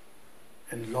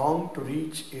 and longed to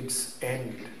reach its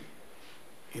end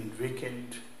in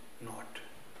vacant naught.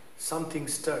 Something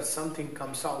stirs, something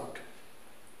comes out.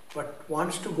 but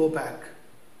wants to go back.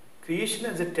 Creation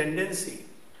has a tendency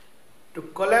to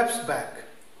collapse back.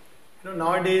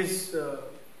 Nowadays,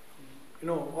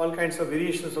 all kinds of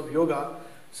variations of yoga.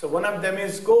 So one of them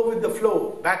is go with the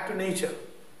flow, back to nature.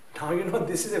 Now,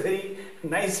 this is a very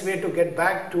nice way to get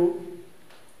back to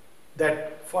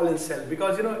that fallen self,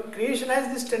 because, creation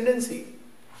has this tendency.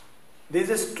 There is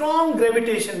a strong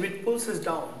gravitation which pulls us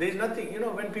down. There is nothing,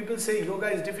 when people say yoga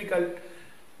is difficult,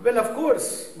 well, of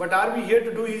course, but are we here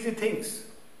to do easy things?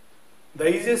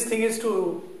 The easiest thing is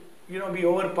to, be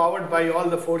overpowered by all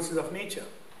the forces of nature.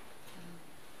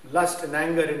 Lust and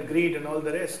anger and greed and all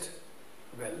the rest.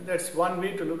 Well, that's one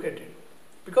way to look at it.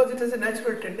 Because it has a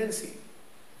natural tendency.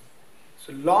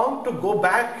 So long to go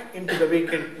back into the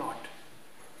vacant knot.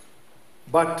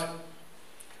 But,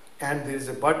 and there is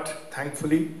a but,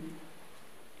 thankfully,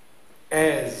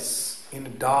 as in a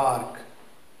dark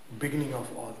beginning of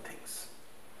all things.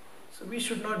 So we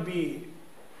should not be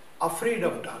afraid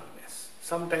of darkness.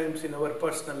 Sometimes in our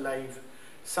personal life,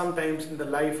 sometimes in the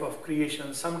life of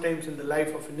creation, sometimes in the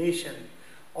life of a nation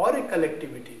or a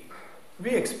collectivity,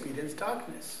 we experience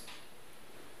darkness.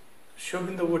 Sri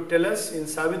Aurobindo would tell us in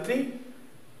Savitri,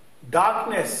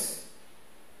 darkness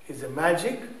is a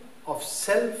magic of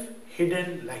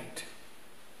self-hidden light.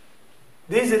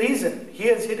 There is a reason. He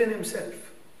has hidden himself.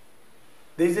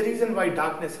 There is a reason why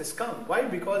darkness has come. Why?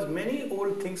 Because many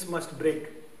old things must break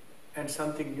and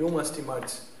something new must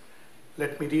emerge.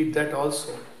 Let me read that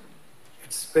also.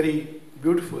 It's very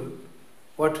beautiful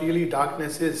what really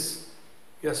darkness is.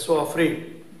 You are so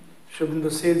afraid. Sri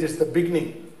Aurobindo says it's the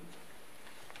beginning.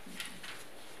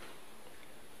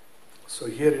 So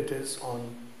here it is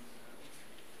on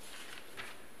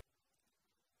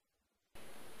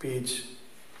page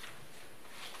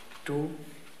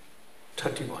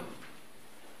 231.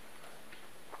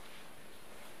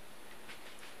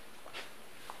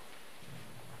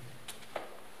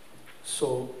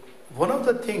 So, one of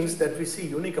the things that we see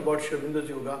unique about Sri Aurobindo's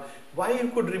yoga, why he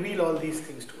could reveal all these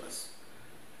things to us.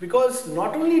 Because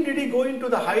not only did he go into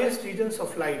the highest regions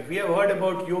of light, we have heard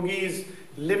about yogis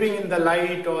living in the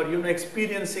light or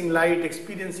experiencing light,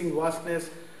 experiencing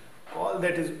vastness, all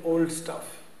that is old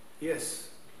stuff. Yes,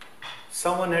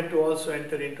 someone had to also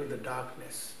enter into the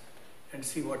darkness and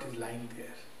see what is lying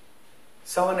there.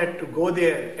 Someone had to go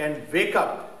there and wake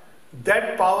up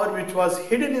that power which was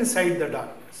hidden inside the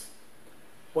darkness.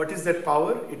 What is that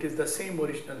power? It is the same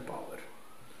original power.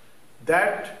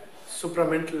 That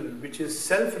supramental which is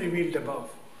self-revealed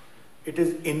above. It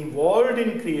is involved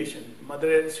in creation.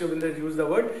 Mother Sri Aurobindo used the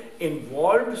word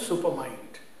involved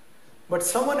supermind. But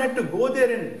someone had to go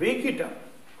there and wake it up.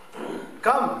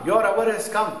 Come, your hour has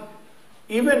come.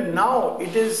 Even now,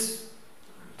 it is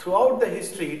throughout the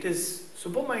history, it is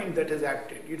supermind that has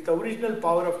acted. It's the original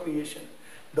power of creation,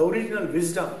 the original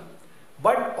wisdom,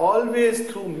 but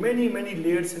always through many, many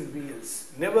layers and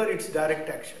wheels, never its direct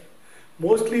action.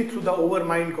 Mostly through the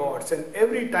overmind gods, and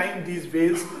every time these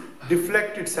veils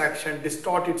deflect its action,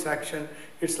 distort its action,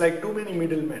 it's like too many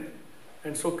middlemen.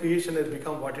 And so creation has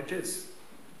become what it is.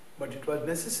 But it was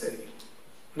necessary.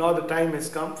 Now the time has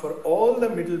come for all the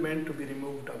middlemen to be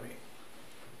removed away,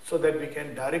 so that we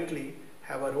can directly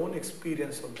have our own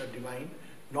experience of the divine,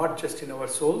 not just in our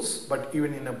souls, but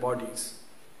even in our bodies.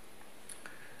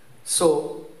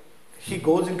 So he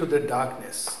goes into the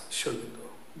darkness, Sri Aurobindo.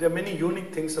 There are many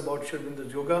unique things about Sri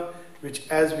Aurobindo's yoga, which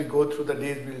as we go through the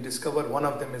days we will discover. One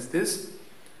of them is this.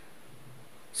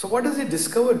 So what does he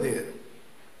discover there?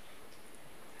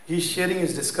 He is sharing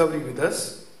his discovery with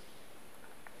us.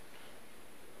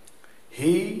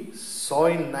 He saw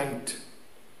in night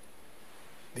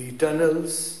the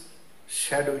eternal's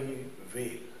shadowy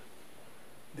veil.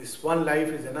 This one line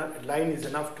is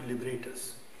enough to liberate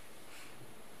us.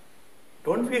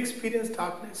 Don't we experience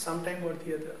darkness sometime or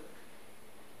the other?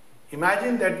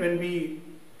 Imagine that when we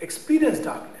experience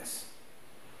darkness,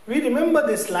 we remember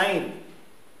this line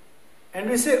and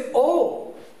we say,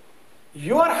 oh,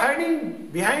 you are hiding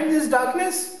behind this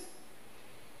darkness?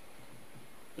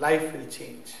 Life will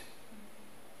change.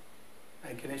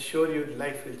 I can assure you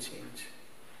life will change.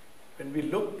 When we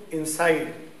look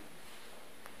inside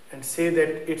and say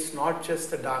that it's not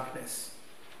just the darkness,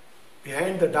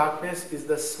 behind the darkness is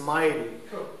the smile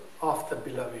of the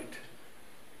beloved,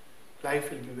 life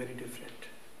will be very different.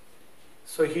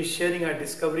 So he's sharing our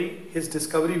discovery, his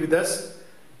discovery with us.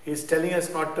 He's telling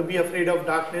us not to be afraid of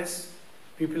darkness.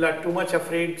 People are too much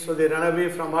afraid, so they run away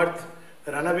from earth,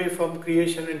 run away from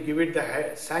creation and give it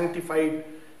the sanctified,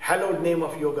 hallowed name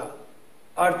of yoga.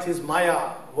 Earth is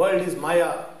Maya, world is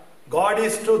Maya, God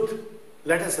is truth,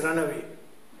 let us run away.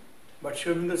 But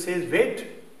Sri Aurobindo says, wait,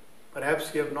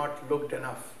 perhaps you have not looked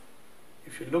enough.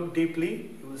 If you look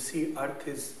deeply, you will see Earth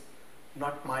is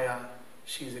not Maya,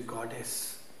 she is a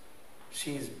goddess.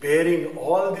 She is bearing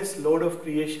all this load of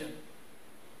creation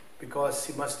because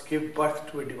she must give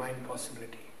birth to a divine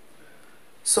possibility.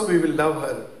 So we will love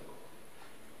her.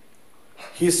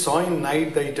 He saw in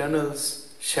night the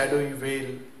eternal's shadowy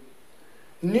veil,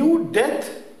 knew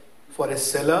death for a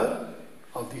seller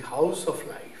of the house of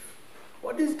life.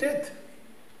 What is death?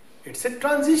 It's a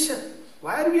transition.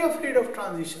 Why are we afraid of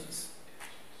transitions?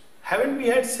 Haven't we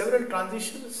had several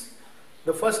transitions?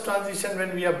 The first transition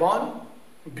when we are born,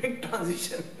 big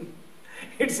transition.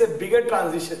 It's a bigger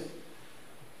transition.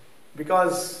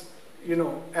 Because,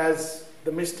 as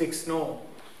the mystics know,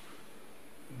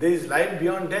 there is life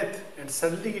beyond death, and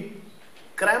suddenly it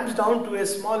cramps down to a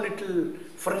small little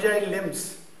fragile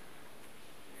limbs.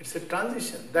 It's a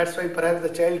transition. That's why perhaps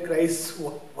the child cries,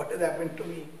 what has happened to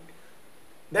me?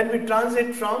 Then we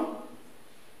transit from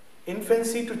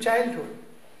infancy to childhood,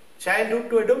 childhood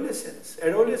to adolescence,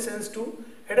 adolescence to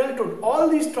adulthood. All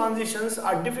these transitions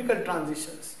are difficult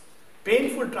transitions,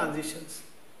 painful transitions.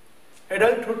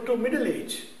 Adulthood to middle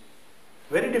age,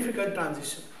 very difficult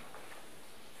transition.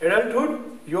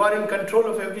 Adulthood, you are in control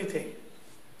of everything.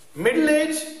 Middle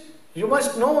age, you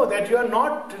must know that you are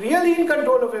not really in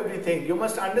control of everything. You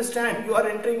must understand you are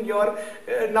entering your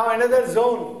now another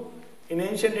zone. In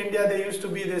ancient India, there used to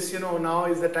be this, now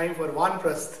is the time for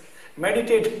Vanprasth.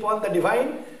 Meditate upon the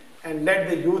divine and let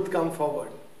the youth come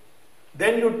forward.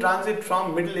 Then you transit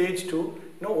from middle age to,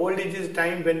 old age is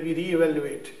time when we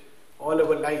re-evaluate all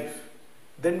our life.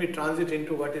 Then we transit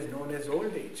into what is known as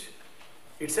old age.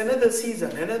 It's another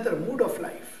season, another mood of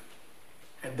life.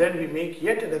 And then we make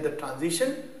yet another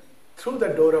transition through the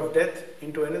door of death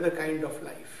into another kind of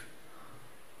life.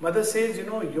 Mother says,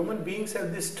 human beings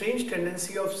have this strange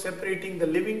tendency of separating the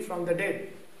living from the dead.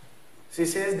 She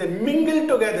says they mingle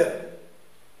together.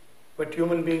 But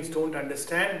human beings don't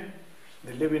understand.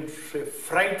 They live in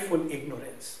frightful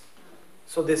ignorance.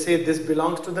 So they say this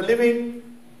belongs to the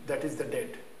living, that is the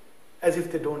dead. As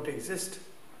if they don't exist.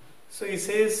 So he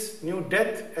says, knew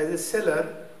death as a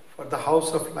seller for the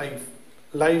house of life.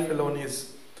 Life alone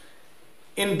is.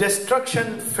 In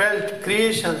destruction felt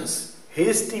creation's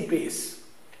hasty pace.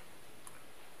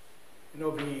 We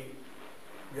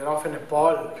are often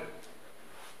appalled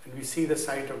when we see the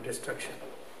sight of destruction.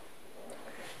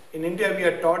 In India, we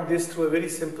are taught this through a very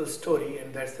simple story,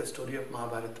 and that's the story of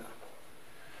Mahabharata.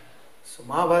 So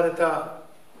Mahabharata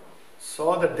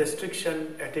saw the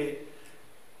destruction at a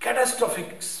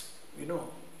catastrophic,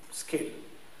 scale.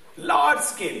 Large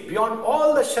scale, beyond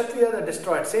all the Kshatriyas are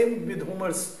destroyed. Same with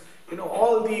Homer's,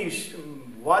 all these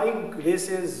warring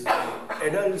races,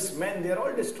 adults, men, they are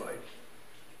all destroyed.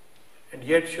 And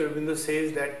yet Sri Aurobindo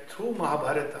says that through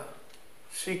Mahabharata,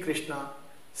 Sri Krishna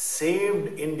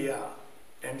saved India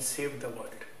and saved the world.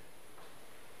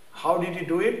 How did he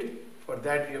do it? For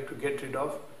that we have to get rid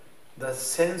of the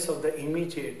sense of the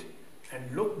immediate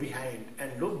and look behind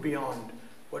and look beyond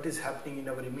what is happening in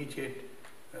our immediate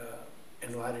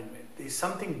environment. There is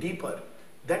something deeper.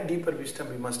 That deeper wisdom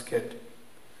we must get.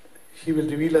 He will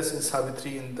reveal us in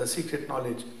Savitri in the secret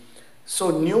knowledge. So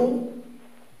new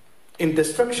in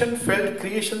destruction felt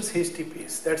creation's hasty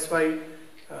pace. That's why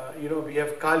we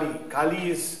have Kali.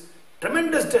 Kali is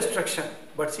tremendous destruction,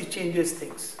 but she changes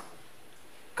things.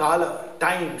 Kala,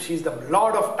 time, she is the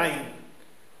lord of time.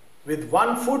 With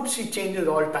one foot she changes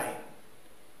all time.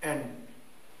 And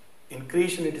in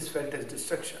creation it is felt as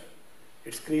destruction.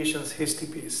 It's creation's hasty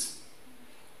pace.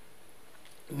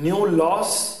 New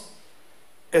loss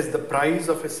as the price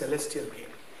of a celestial gain.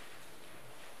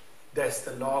 That's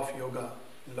the law of yoga,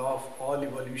 law of all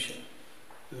evolution.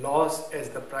 Loss as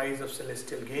the price of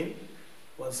celestial gain.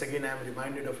 Once again I am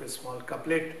reminded of a small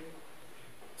couplet.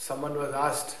 Someone was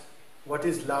asked, what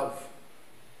is love?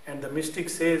 And the mystic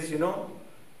says,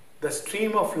 the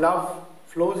stream of love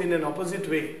flows in an opposite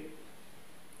way.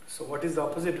 So what is the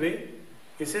opposite way?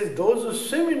 He says, those who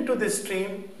swim into this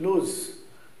stream lose.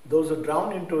 Those who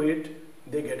drown into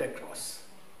it, they get across.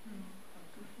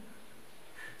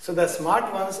 So the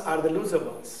smart ones are the loser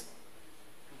ones.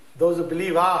 Those who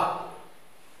believe, I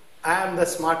am the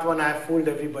smart one, I have fooled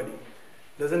everybody.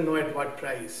 Doesn't know at what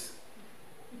price.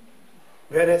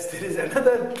 Whereas there is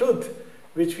another truth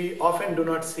which we often do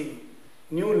not see.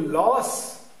 New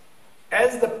loss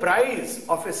as the price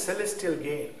of a celestial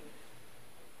gain.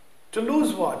 To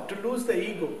lose what? To lose the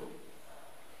ego.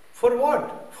 For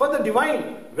what? For the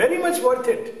divine. Very much worth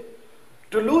it.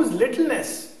 To lose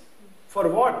littleness. For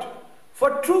what?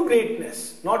 For true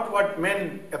greatness. Not what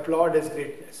men applaud as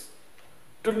greatness.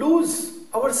 To lose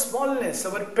our smallness,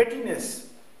 our pettiness,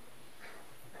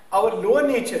 our lower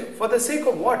nature. For the sake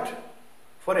of what?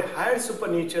 for a higher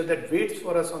supernature that waits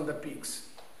for us on the peaks.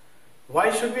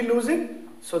 Why should we lose it?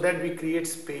 So that we create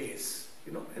space.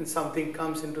 You know, and something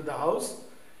comes into the house.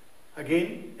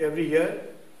 Again, every year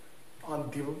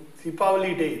on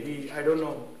Deepavali day, I don't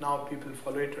know now people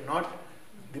follow it or not.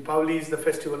 Deepavali is the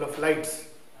festival of lights.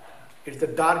 It's the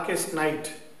darkest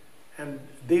night. And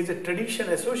there is a tradition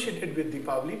associated with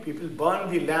Deepavali. People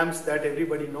burn the lamps that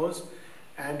everybody knows.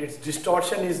 And its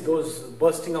distortion is those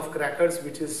bursting of crackers,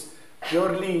 which is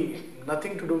purely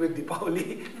nothing to do with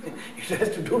Deepavali. It has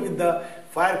to do with the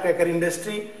firecracker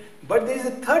industry. But there is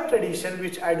a third tradition,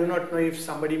 which I do not know if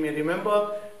somebody may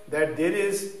remember, that there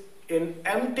is an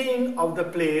emptying of the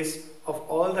place of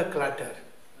all the clutter.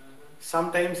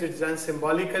 Sometimes it's done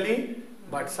symbolically,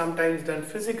 but sometimes done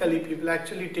physically. People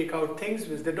actually take out things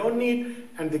which they don't need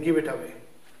and they give it away.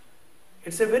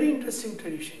 It's a very interesting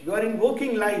tradition. You are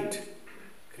invoking light.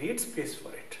 Create space for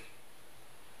it.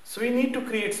 So we need to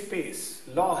create space,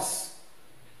 loss.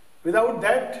 Without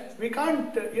that, we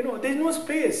can't, there is no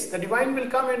space. The divine will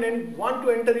come and want to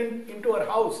enter into our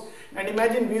house. And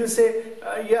imagine we'll say,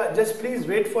 yeah, just please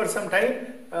wait for some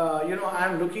time. I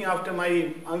am looking after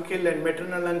my uncle and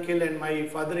maternal uncle and my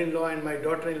father-in-law and my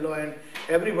daughter-in-law and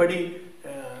everybody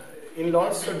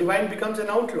in-laws. So divine becomes an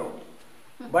outlaw.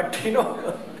 But,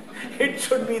 it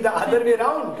should be the other way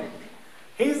around.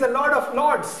 He is the Lord of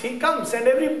Lords. He comes and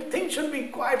everything should be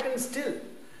quiet and still,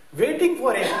 waiting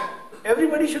for him.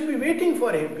 Everybody should be waiting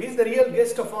for him. He is the real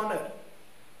guest of honor.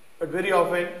 But very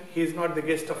often, he is not the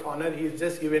guest of honor. He is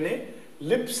just given a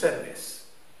lip service.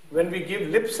 When we give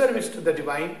lip service to the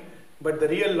divine, but the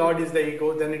real Lord is the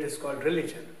ego, then it is called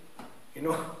religion.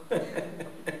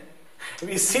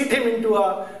 We seat him into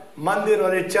a mandir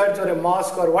or a church or a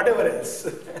mosque or whatever else.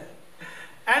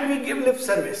 And we give lip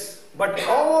service. But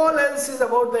all else is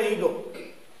about the ego.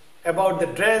 About the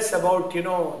dress, about,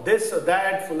 this or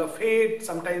that, full of hate,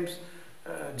 sometimes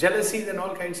jealousies and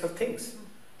all kinds of things.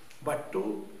 But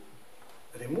to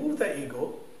remove the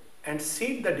ego and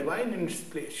seat the divine in its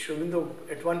place. Sri Aurobindo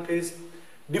at one place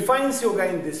defines yoga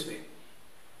in this way.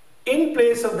 In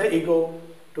place of the ego,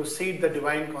 to seat the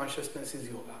divine consciousness is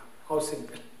yoga. How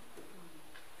simple.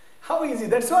 How easy.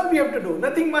 That's all we have to do.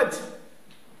 Nothing much.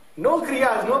 No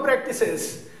kriyas, no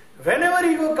practices. Whenever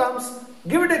ego comes,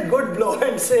 give it a good blow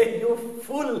and say, you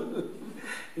fool,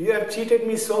 you have cheated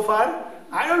me so far,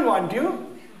 I don't want you.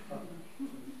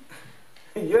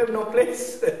 You have no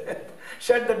place.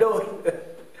 Shut the door.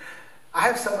 I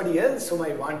have somebody else whom I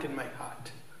want in my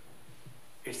heart.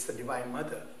 It's the Divine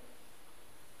Mother.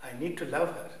 I need to love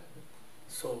her.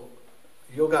 So,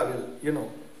 yoga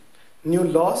will, new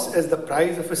loss as the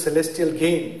price of a celestial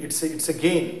gain. It's a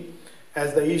gain.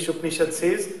 As the Ish Upanishad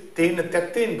says, Tena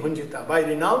Tyakten Bhunjita, by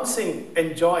renouncing,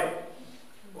 enjoy.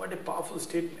 What a powerful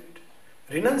statement.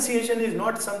 Renunciation is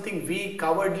not something weak,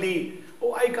 cowardly.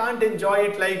 Oh, I can't enjoy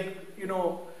it like,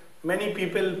 many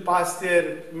people pass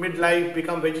their midlife,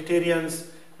 become vegetarians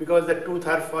because the tooth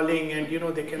are falling and,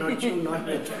 they cannot chew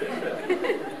non-veg.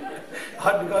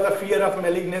 Or because of fear of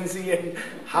malignancy and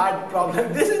heart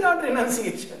problem. This is not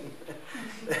renunciation.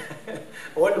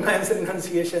 Old man's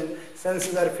renunciation,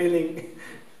 senses are failing.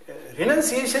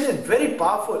 Renunciation is very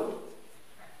powerful.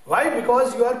 Why?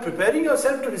 Because you are preparing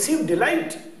yourself to receive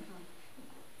delight.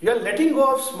 You are letting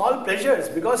go of small pleasures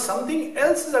because something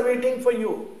else is awaiting for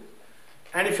you.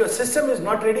 And if your system is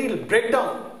not ready, it will break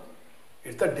down.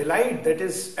 It's the delight that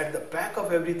is at the back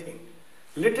of everything.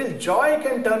 Little joy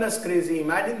can turn us crazy.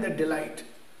 Imagine the delight.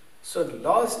 So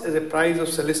loss is a price of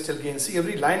celestial gain. See,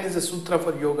 every line is a sutra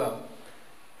for yoga.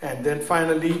 And then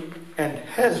finally, and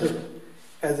hell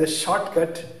as a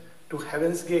shortcut to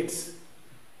heaven's gates.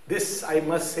 This, I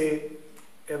must say,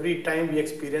 every time we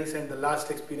experience, and the last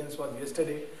experience was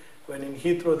yesterday, when in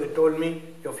Heathrow they told me,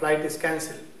 your flight is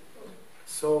cancelled.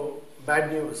 So,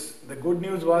 bad news. The good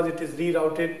news was it is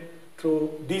rerouted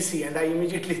through DC, and I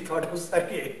immediately thought of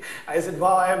Sergey. I said,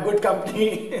 wow, I have good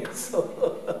company.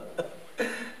 So,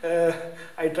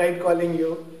 I tried calling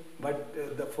you,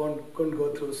 but the phone couldn't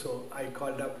go through, so I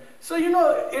called up. So,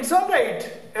 it's all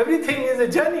right. Everything is a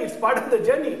journey. It's part of the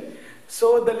journey.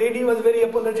 So the lady was very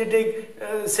apologetic,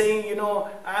 saying, we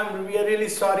are really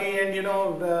sorry, and, we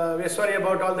are sorry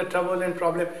about all the trouble and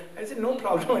problem. I said, no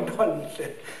problem at all.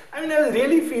 I was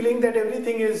really feeling that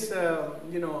everything is,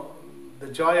 the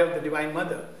joy of the Divine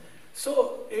Mother.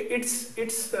 So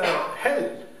it's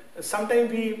hell.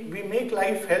 Sometimes we make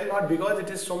life hell not because it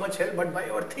is so much hell, but by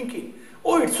our thinking.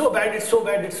 Oh, it's so bad, it's so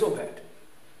bad, it's so bad.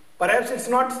 Perhaps it's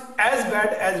not as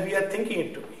bad as we are thinking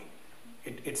it to be.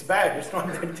 It's bad. It's not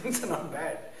that things are not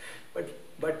bad.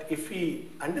 But if we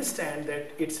understand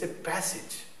that it's a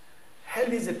passage,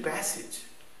 hell is a passage.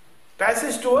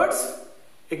 Passage towards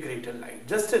a greater light.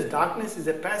 Just as darkness is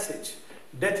a passage,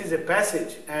 death is a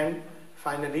passage, and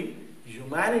finally,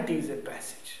 humanity is a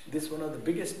passage. This is one of the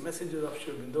biggest messages of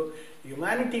Sri Aurobindo.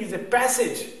 Humanity is a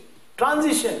passage,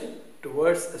 transition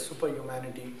towards the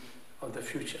superhumanity of the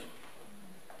future.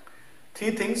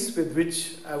 Three things with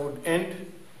which I would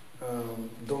end,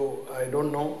 though I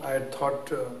don't know, I had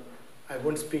thought I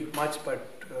won't speak much, but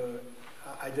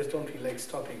I just don't feel like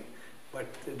stopping. But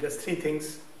just three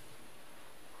things.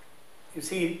 You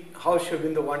see how Sri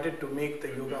Aurobindo wanted to make the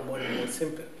yoga more and more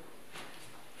simple.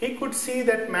 He could see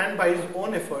that man by his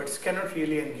own efforts cannot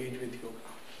really engage with yoga.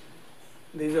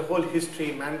 There is a whole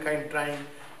history, mankind trying,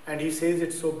 and he says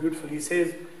it so beautifully. He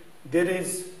says, there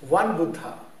is one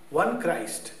Buddha, one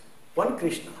Christ, one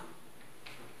Krishna,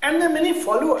 and there are many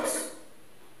followers.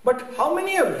 But how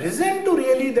many have risen to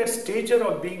really that stature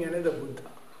of being another Buddha,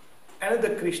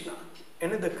 another Krishna,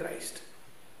 another Christ?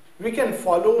 We can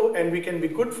follow and we can be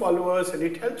good followers and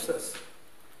it helps us.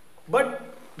 But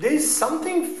there is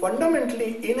something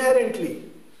fundamentally, inherently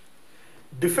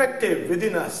defective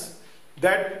within us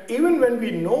that even when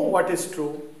we know what is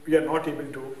true, we are not able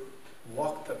to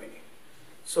walk the way.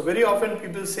 So very often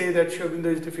people say that Sri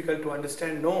Aurobindo is difficult to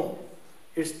understand. No,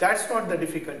 that's not the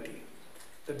difficulty.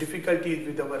 The difficulty is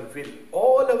with our will.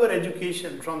 All our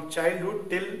education from childhood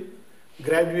till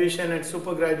graduation and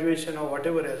supergraduation or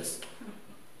whatever else,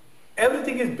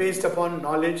 everything is based upon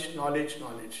knowledge, knowledge,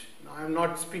 knowledge. Now I am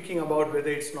not speaking about whether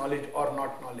it's knowledge or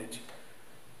not knowledge.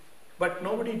 But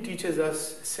nobody teaches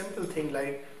us a simple thing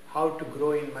like how to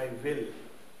grow in my will,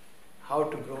 how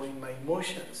to grow in my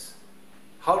emotions,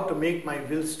 how to make my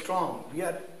will strong. We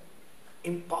are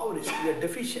impoverished, we are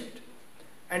deficient.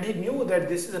 And he knew that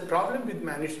this is a problem with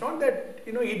man. It's not that,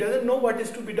 he doesn't know what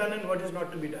is to be done and what is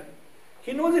not to be done.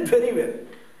 He knows it very well.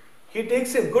 He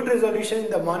takes a good resolution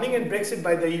in the morning and breaks it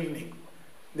by the evening.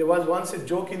 There was once a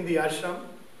joke in the ashram.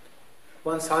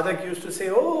 One sadhak used to say,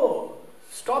 oh,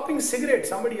 stopping cigarette.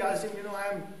 Somebody asked him,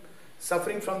 I am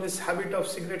suffering from this habit of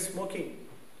cigarette smoking.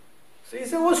 So he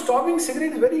said, oh, stopping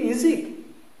cigarette is very easy.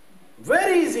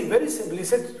 Very easy, very simple. He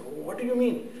said, what do you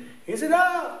mean? He said,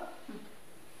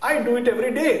 I do it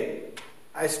every day.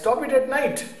 I stop it at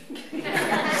night. So,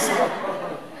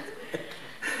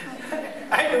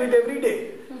 I do it every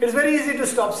day. It's very easy to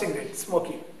stop cigarette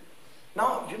smoking.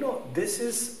 Now, this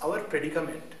is our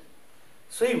predicament.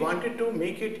 So he wanted to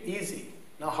make it easy.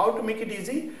 Now, how to make it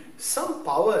easy? Some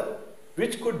power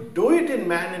which could do it in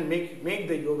man and make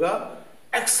the yoga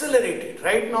accelerated.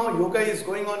 Right now, yoga is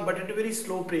going on, but at a very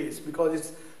slow pace because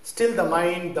it's still the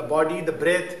mind, the body, the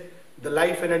breath, the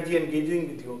life energy engaging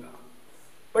with yoga.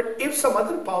 But if some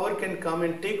other power can come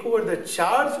and take over the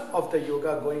charge of the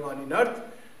yoga going on in earth,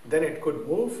 then it could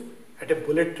move at a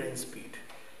bullet train speed.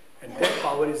 And that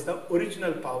power is the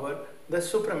original power, the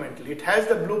supramental. It has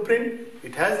the blueprint,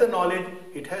 it has the knowledge,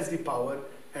 it has the power,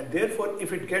 and therefore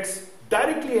if it gets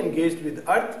directly engaged with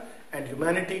earth and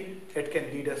humanity, it can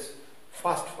lead us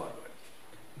fast forward.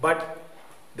 But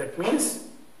that means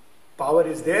power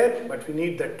is there, but we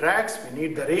need the tracks, we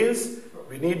need the rails,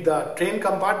 we need the train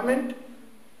compartment.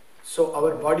 So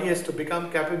our body has to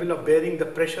become capable of bearing the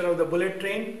pressure of the bullet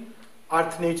train.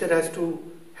 Earth nature has to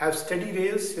have steady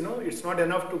rails, it's not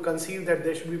enough to conceive that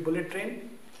there should be bullet train.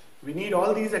 We need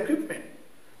all these equipment.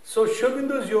 So Sri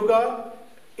Aurobindo's yoga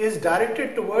is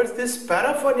directed towards this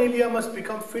paraphernalia must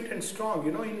become fit and strong.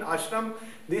 In ashram,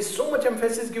 there is so much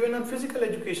emphasis given on physical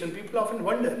education. People often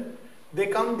wonder. They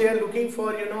come, they are looking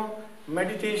for,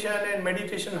 meditation and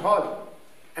meditation hall.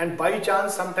 And by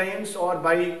chance sometimes or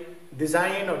by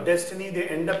design or destiny, they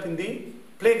end up in the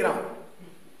playground.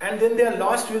 And then they are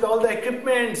lost with all the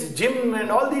equipments, gym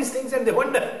and all these things, and they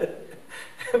wonder,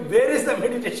 where is the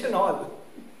meditation hall?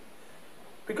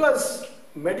 Because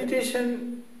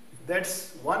meditation,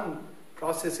 that's one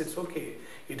process, it's okay.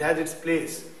 It has its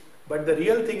place. But the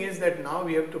real thing is that now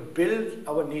we have to build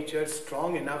our nature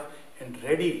strong enough and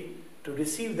ready to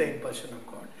receive the impulsion of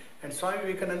God. And Swami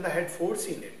Vivekananda had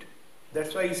foreseen it.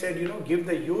 That's why he said, give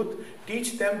the youth,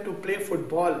 teach them to play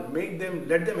football,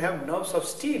 let them have nerves of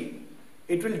steel.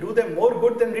 It will do them more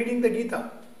good than reading the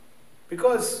Gita.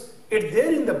 Because it's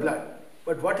there in the blood.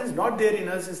 But what is not there in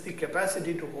us is the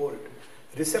capacity to hold.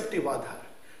 Receptive adhar.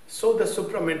 So the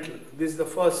supramental, this is the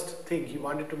first thing. He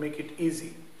wanted to make it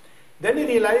easy. Then he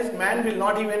realized man will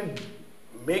not even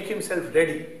make himself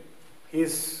ready. He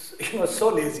is so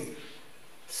lazy.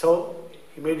 So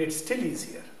he made it still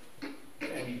easier.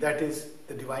 And that is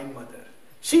the Divine Mother.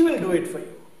 She will do it for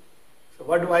you. So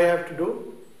what do I have to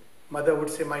do? Mother would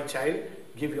say, my child,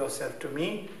 give yourself to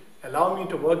me, allow me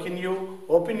to work in you,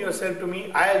 open yourself to me,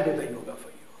 I'll do the yoga for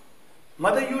you.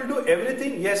 Mother, you will do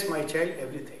everything? Yes, my child,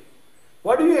 everything.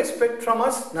 What do you expect from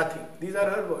us? Nothing. These are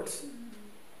her words.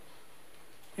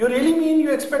 You really mean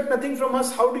you expect nothing from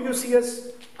us? How do you see us?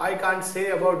 I can't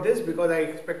say about this because I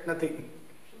expect nothing.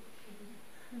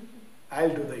 I'll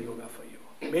do the yoga for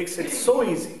you. Makes it so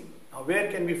easy. Now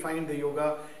where can we find the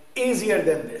yoga easier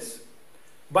than this?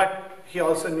 But he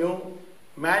also knew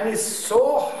man is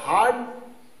so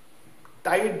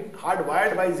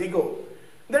hardwired by his ego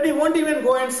that he won't even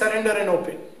go and surrender and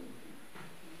open.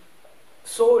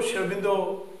 So Sri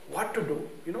Aurobindo, what to do?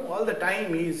 You know, all the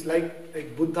time he is like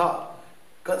Buddha,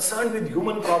 concerned with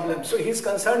human problems. So he is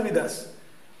concerned with us.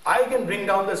 I can bring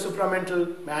down the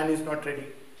supramental, man is not ready.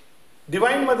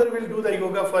 Divine Mother will do the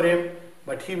yoga for him,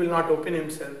 but he will not open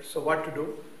himself. So what to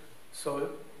do? So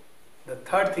the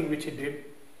third thing which he did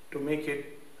to make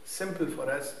it simple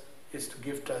for us is to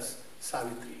gift us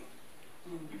Savitri.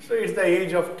 So it's the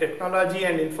age of technology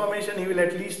and information. He will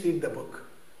at least read the book.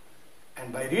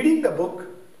 And by reading the book,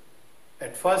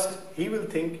 at first he will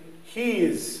think he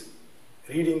is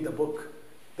reading the book.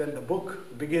 Then the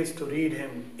book begins to read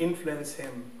him, influence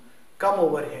him, come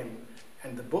over him.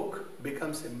 And the book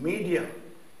becomes a medium,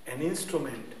 an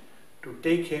instrument to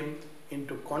take him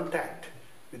into contact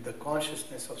with the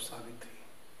consciousness of Savitri.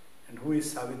 And who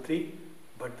is Savitri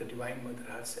but the Divine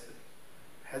Mother herself?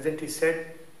 Hasn't he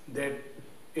said that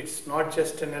it's not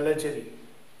just an allegory?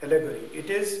 It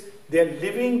is, they are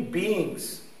living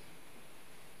beings.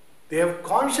 They have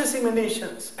conscious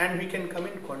emanations and we can come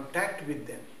in contact with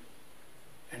them.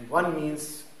 And one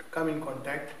means to come in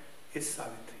contact is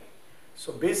Savitri.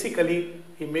 So basically,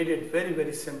 he made it very,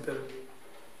 very simple.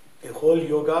 A whole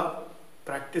yoga,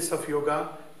 practice of yoga,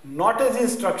 not as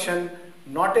instruction,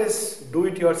 not as do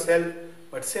it yourself,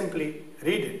 but simply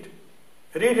read it.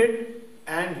 Read it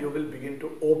and you will begin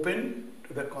to open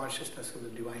to the consciousness of the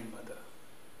Divine Mother.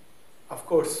 Of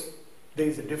course, there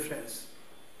is a difference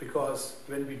because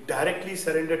when we directly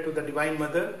surrender to the Divine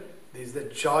Mother, there is the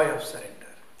joy of surrender,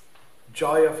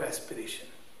 joy of aspiration.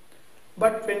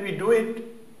 But when we do it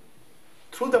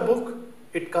through the book,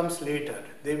 it comes later.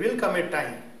 There will come a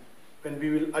time when we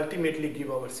will ultimately give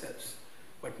ourselves.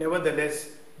 But nevertheless,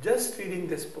 just reading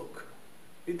this book,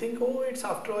 we think, oh, it's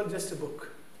after all just a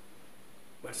book.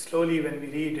 But slowly when we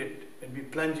read it, when we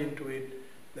plunge into it,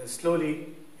 then slowly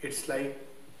it's like,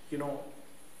 you know,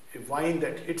 a wine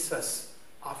that hits us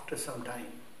after some time.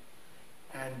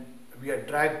 And we are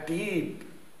dragged deep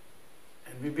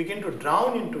and we begin to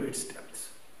drown into its depths.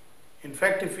 In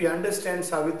fact, if we understand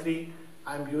Savitri,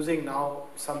 I'm using now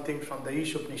something from the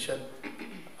Ishopanishad,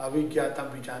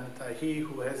 Avijñātam Vijanata, he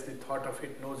who has the thought of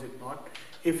it knows it not.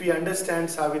 If we understand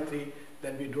Savitri,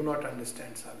 then we do not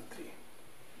understand Savitri.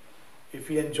 If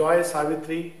we enjoy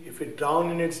Savitri, if we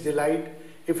drown in its delight,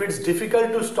 if it's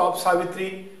difficult to stop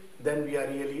Savitri, then we are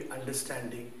really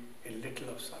understanding a little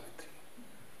of Savitri.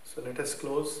 So let us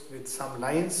close with some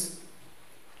lines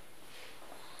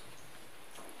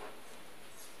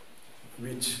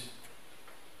which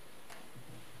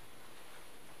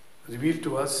reveal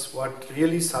to us what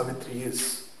really Savitri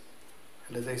is.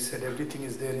 And as I said, everything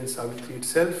is there in Savitri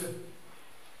itself.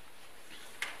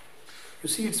 You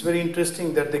see, it's very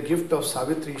interesting that the gift of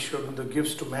Savitri, Sri Aurobindo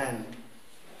gives to man,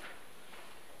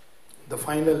 the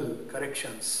final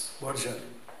corrections version,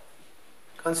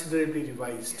 considerably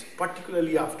revised,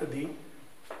 particularly after the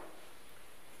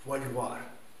World War.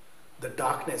 The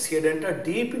darkness, he had entered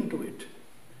deep into it.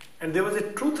 And there was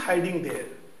a truth hiding there.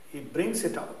 He brings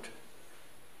it out.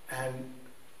 And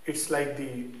it's like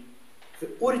the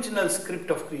original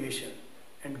script of creation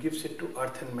and gives it to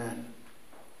earth and man.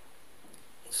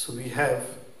 So we have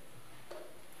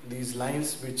these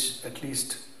lines which at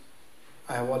least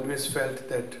I have always felt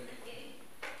that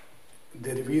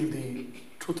they reveal the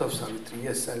truth of Savitri.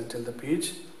 Yes, I'll tell the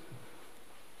page.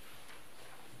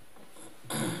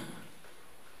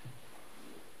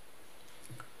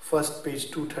 First,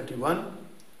 page 231,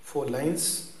 4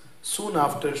 lines. Soon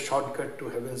after, shortcut to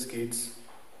heaven's gates.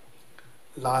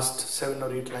 Last 7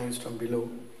 or 8 lines from below.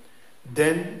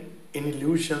 Then, in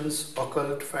illusion's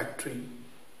occult factory,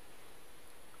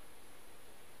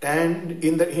 and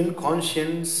in the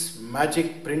inconscient's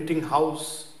magic printing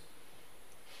house,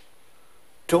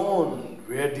 tone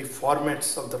were the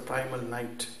formats of the primal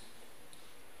night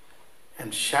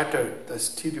and shattered the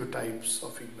stereotypes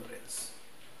of ignorance.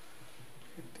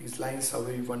 These lines are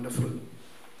very wonderful.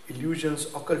 Illusion's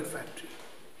occult factory.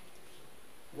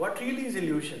 What really is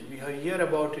illusion? We hear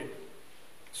about it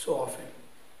so often.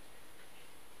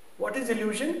 What is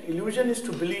illusion? Illusion is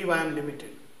to believe I am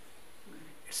limited.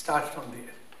 It starts from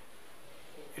there.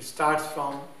 It starts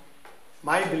from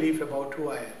my belief about who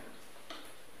I am.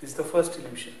 This is the first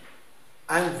illusion.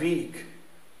 I am weak.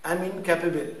 I am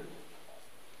incapable.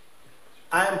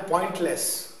 I am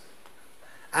pointless,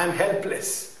 I am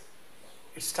helpless.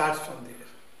 It starts from there.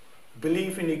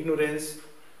 Belief in ignorance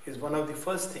is one of the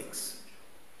first things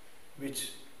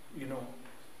which,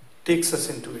 takes us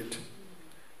into it.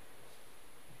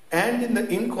 And in the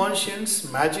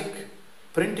inconscience magic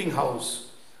printing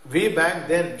house, way back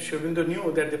then, Sri Aurobindo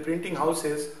knew that the printing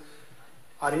houses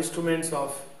are instruments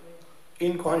of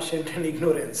inconscient and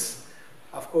ignorance.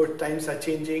 Of course, times are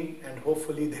changing and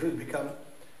hopefully they will become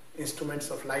instruments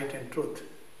of light and truth.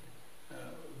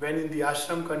 When in the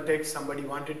ashram context somebody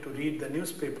wanted to read the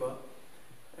newspaper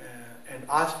and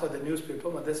asked for the newspaper,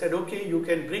 mother said, okay, you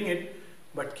can bring it,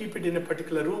 but keep it in a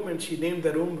particular room, and she named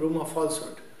the room of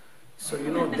falsehood. So,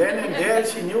 then and there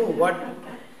she knew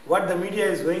what the media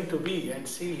is going to be. And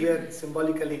see here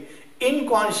symbolically,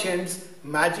 inconscience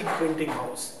magic printing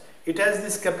house. It has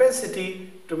this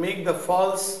capacity to make the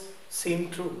false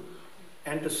seem true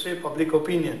and to sway public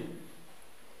opinion.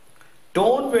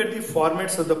 Tone were the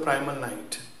formats of the primal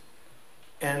night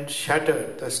and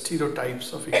shattered the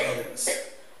stereotypes of ignorance.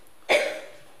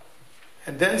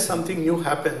 And then something new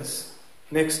happens.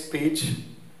 Next page,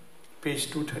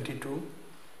 page 232.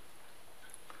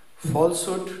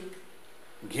 Falsehood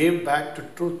gave back to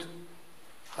truth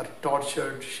her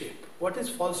tortured shape. What is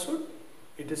falsehood?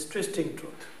 It is twisting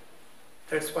truth.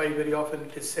 That's why very often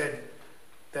it is said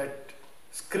that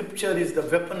scripture is the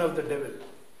weapon of the devil.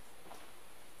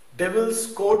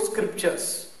 Devils quote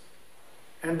scriptures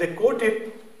and they quote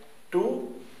it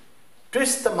to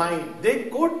twist the mind. They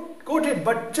quote it,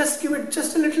 but just give it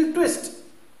just a little twist.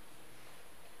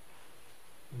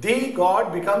 The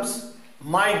God becomes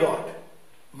my God.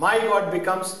 My God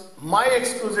becomes my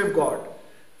exclusive God.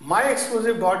 My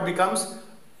exclusive God becomes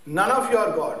none of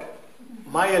your God.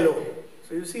 My alone.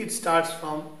 So you see, it starts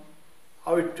from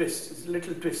how it twists. It's a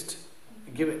little twist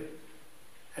given.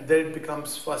 And then it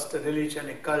becomes first a religion,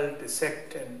 a cult, a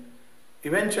sect, and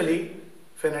eventually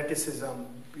fanaticism,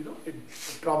 a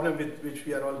problem with which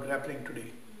we are all grappling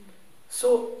today.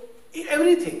 So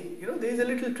everything, there is a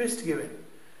little twist given.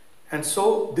 And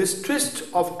so this twist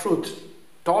of truth,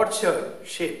 torture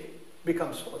shape,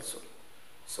 becomes falsehood.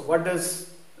 So what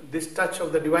does this touch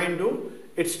of the divine do?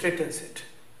 It straightens it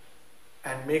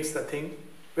and makes the thing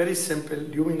very simple,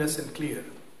 luminous and clear.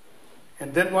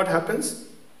 And then what happens?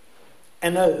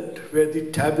 Annulled were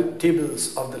the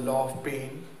tables of the law of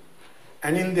pain,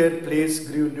 and in their place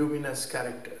grew luminous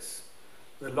characters.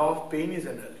 The law of pain is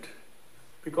annulled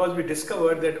because we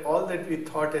discovered that all that we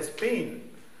thought as pain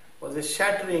was a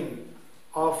shattering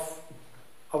of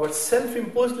our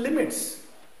self-imposed limits,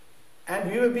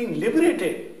 and we were being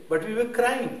liberated, but we were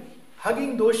crying,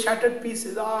 hugging those shattered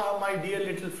pieces. Ah, my dear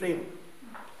little frame.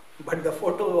 But the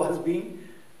photo was being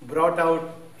brought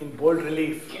out in bold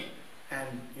relief and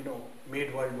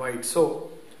made worldwide. So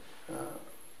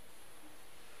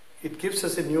it gives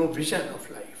us a new vision of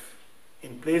life.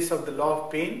 In place of the law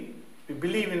of pain, we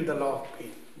believe in the law of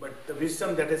pain, but the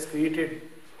wisdom that has created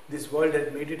this world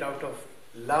has made it out of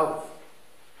love.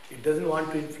 It doesn't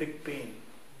want to inflict pain,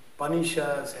 punish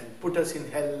us and put us in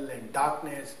hell and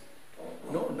darkness.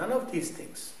 No, none of these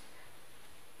things.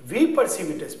 We perceive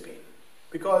it as pain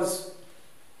because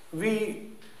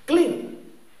we cling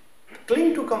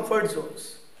to comfort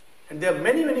zones. And there are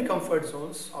many, many comfort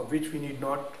zones of which we need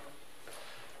not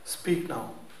speak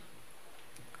now.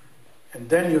 And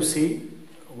then you see,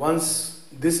 once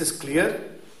this is clear,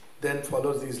 then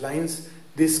follows these lines.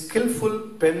 This skillful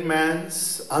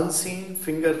penman's unseen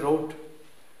finger wrote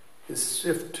his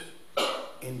swift,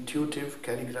 intuitive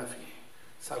calligraphy.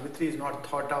 Savitri is not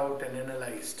thought out and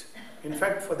analyzed. In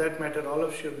fact, for that matter, all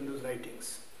of Sri Aurobindo's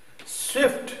writings.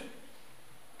 Swift,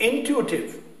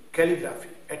 intuitive calligraphy.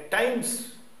 At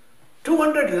times,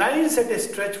 200 lines at a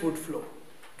stretch would flow.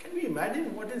 Can we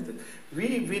imagine what is this?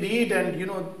 We read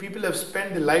and people have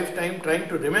spent a lifetime trying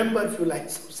to remember a few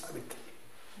lines of Savitri.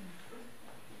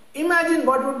 Imagine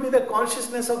what would be the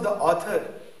consciousness of the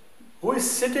author who is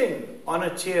sitting on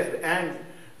a chair and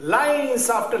lines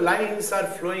after lines are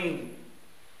flowing.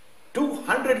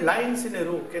 200 lines in a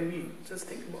row. Can we just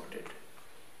think about it?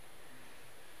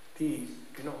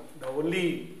 The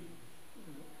only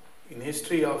in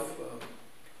history of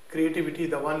creativity,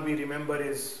 the one we remember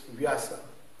is Vyasa.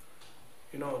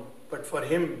 But for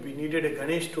him, we needed a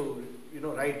Ganesh to,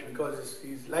 write because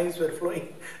his lines were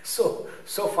flowing so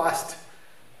fast.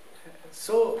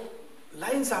 So,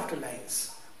 lines after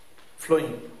lines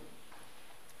flowing.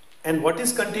 And what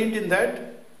is contained in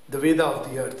that? The Veda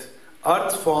of the earth.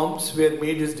 Earth's forms were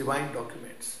made as divine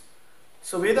documents.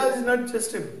 So, Veda is not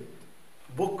just a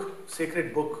book,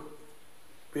 sacred book.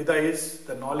 Veda is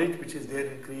the knowledge which is there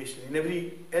in creation. In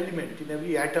every element, in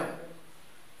every atom,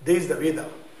 there is the Veda.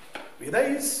 Veda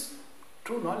is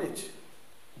true knowledge,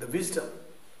 the wisdom.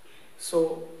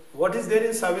 So, what is there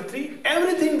in Savitri?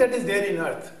 Everything that is there in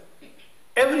earth.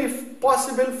 Every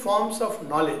possible forms of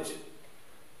knowledge.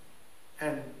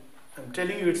 And I'm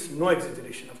telling you, it's no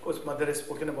exaggeration. Of course, Mother has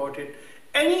spoken about it.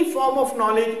 Any form of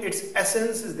knowledge, its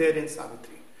essence is there in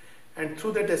Savitri. And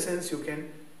through that essence, you can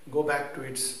go back to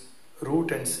its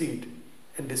root and seed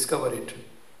and discover it.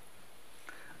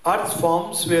 Earth's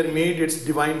forms were made its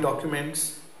divine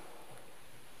documents.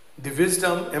 The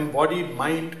wisdom embodied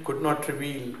mind could not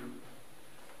reveal.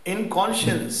 In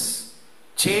conscience,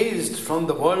 chased from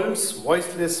the world's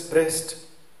voiceless breast,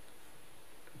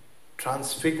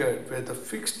 transfigured were the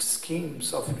fixed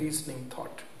schemes of reasoning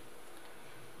thought.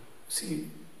 See,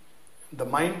 the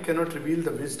mind cannot reveal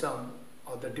the wisdom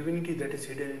or the divinity that is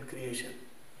hidden in creation.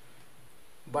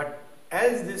 But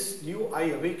as this new eye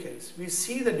awakens, we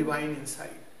see the divine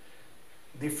inside.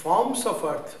 The forms of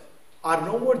earth are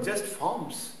no more just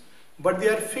forms, but they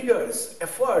are figures,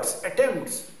 efforts,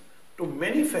 attempts to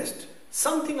manifest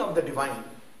something of the divine.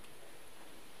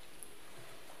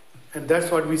 And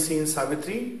that's what we see in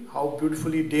Savitri, how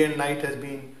beautifully day and night has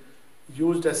been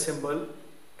used as symbol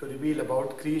to reveal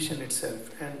about creation itself.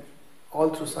 And all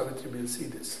through Savitri we'll see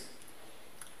this.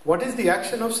 What is the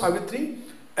action of Savitri?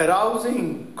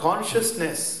 Arousing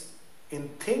consciousness in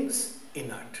things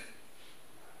inert.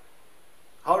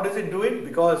 How does it do it?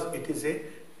 Because it is a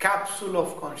capsule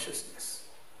of consciousness.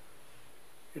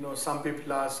 You know, some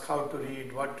people ask how to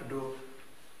read, what to do.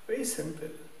 Very simple.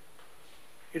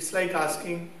 It's like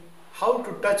asking how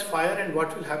to touch fire and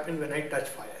what will happen when I touch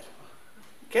fire.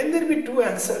 Can there be two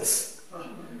answers?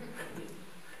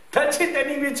 Touch it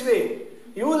any which way.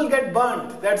 You will get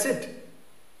burnt. That's it.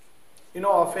 You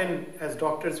know, often as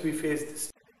doctors we face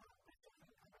this.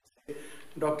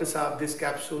 Doctor Saab, this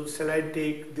capsule, shall I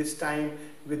take this time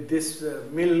with this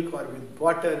milk or with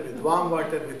water, with warm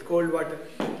water, with cold water?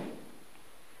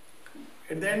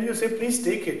 At the end you say, please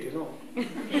take it, you know.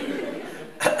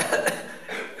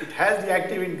 It has the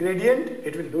active ingredient,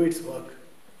 it will do its work.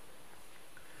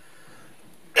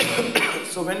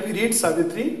 So when we read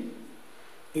Savitri,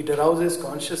 it arouses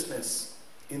consciousness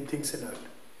in things inert.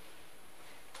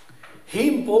 He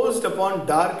imposed upon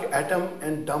dark atom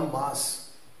and dumb mass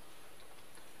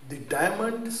the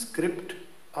diamond script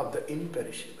of the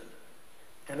imperishable.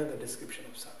 Another description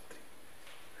of Savitri.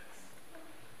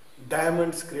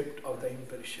 Diamond script of the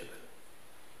imperishable.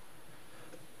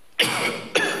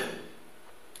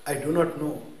 I do not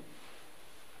know.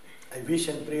 I wish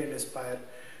and pray and aspire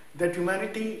that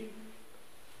humanity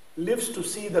lives to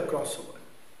see the crossover.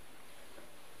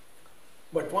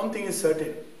 But one thing is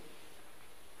certain,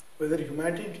 whether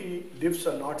humanity lives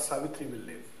or not, Savitri will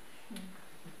live.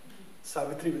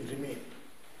 Savitri will remain.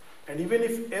 And even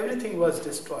if everything was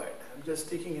destroyed, I'm just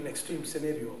taking an extreme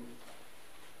scenario,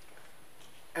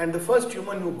 and the first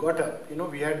human who got up, you know,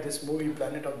 we had this movie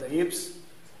Planet of the Apes,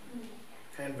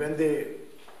 and when they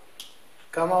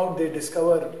come out, they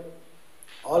discover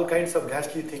all kinds of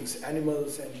ghastly things,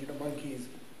 animals and, you know, monkeys.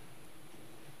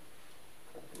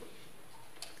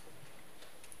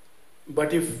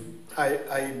 But if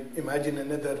I imagine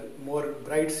another more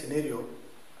bright scenario,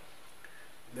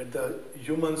 that the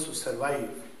humans who survive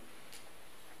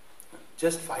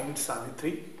just find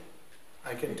Savitri,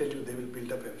 I can tell you they will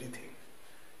build up everything.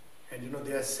 And you know,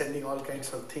 they are sending all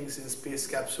kinds of things in space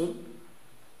capsule.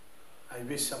 I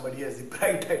wish somebody has the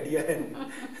bright idea and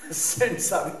send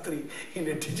Savitri in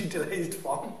a digitalized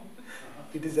form.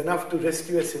 It is enough to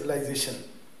rescue a civilization.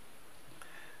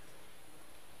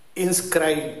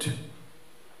 Inscribed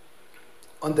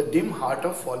on the dim heart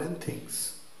of fallen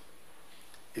things,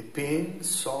 a pain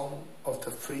song of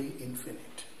the free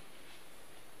infinite.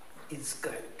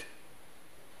 Inscribed.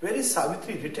 Where is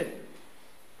Savitri written?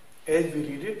 As we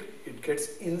read it, it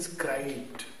gets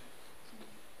inscribed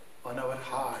on our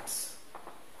hearts,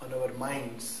 on our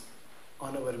minds,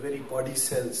 on our very body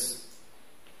cells.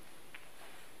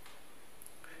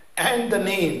 And the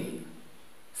name,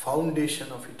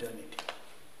 foundation of eternity.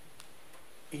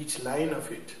 Each line of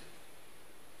it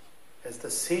has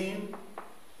the same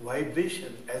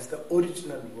vibration as the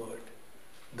original word,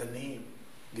 the name,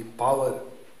 the power,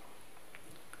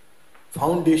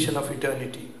 foundation of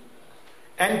eternity,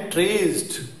 and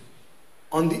traced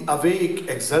on the awake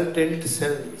exultant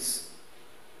cells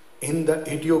in the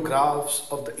ideographs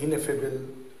of the ineffable,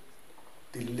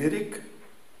 the lyric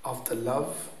of the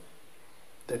love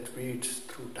that waits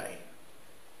through time.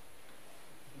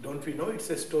 Don't we know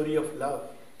it's a story of love?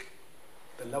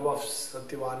 The love of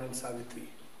Satyavan and Savitri.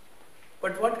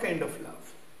 But what kind of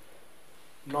love?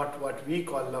 Not what we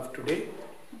call love today,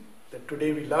 that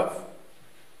today we love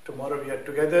Tomorrow we are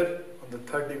together, on the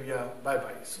third day we are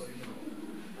bye-bye. So,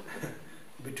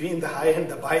 between the hi and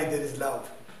the bye there is love.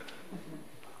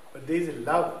 But there is a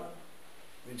love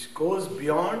which goes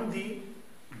beyond the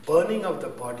burning of the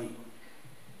body.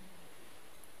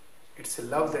 It's a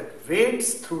love that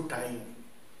waits through time.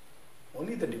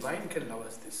 Only the divine can love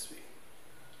us this way.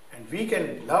 And we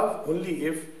can love only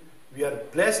if we are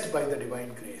blessed by the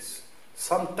divine grace.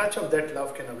 Some touch of that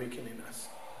love can awaken in us.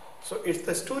 So it's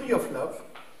the story of love.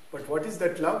 But what is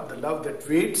that love? The love that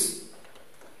waits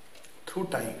through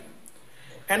time.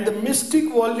 And the mystic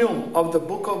volume of the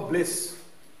Book of Bliss.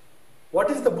 What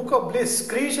is the Book of Bliss?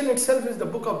 Creation itself is the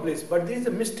Book of Bliss, but there is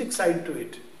a mystic side to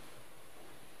it.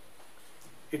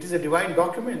 It is a divine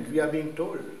document, we are being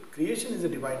told. Creation is a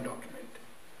divine document.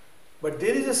 But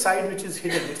there is a side which is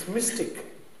hidden, it's mystic.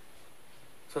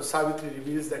 So Savitri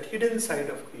reveals that hidden side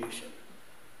of creation.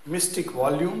 Mystic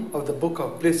volume of the Book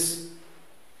of Bliss.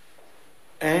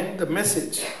 And the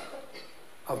message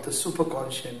of the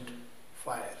superconscient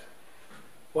fire.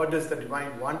 What does the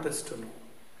divine want us to know?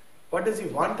 What does he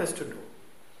want us to do?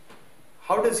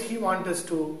 How does he want us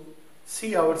to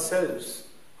see ourselves,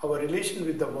 our relation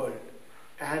with the world,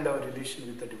 and our relation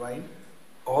with the divine?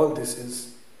 All this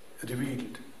is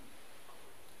revealed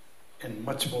and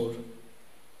much more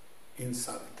in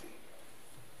Savitri.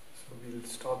 So we'll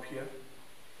stop here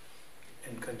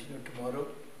and continue tomorrow.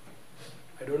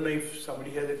 I don't know if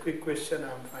somebody has a quick question,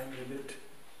 I'm fine with it.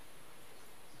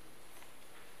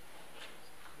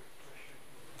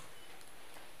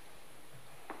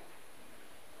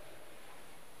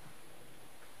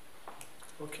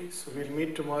 Okay, so we'll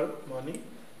meet tomorrow morning.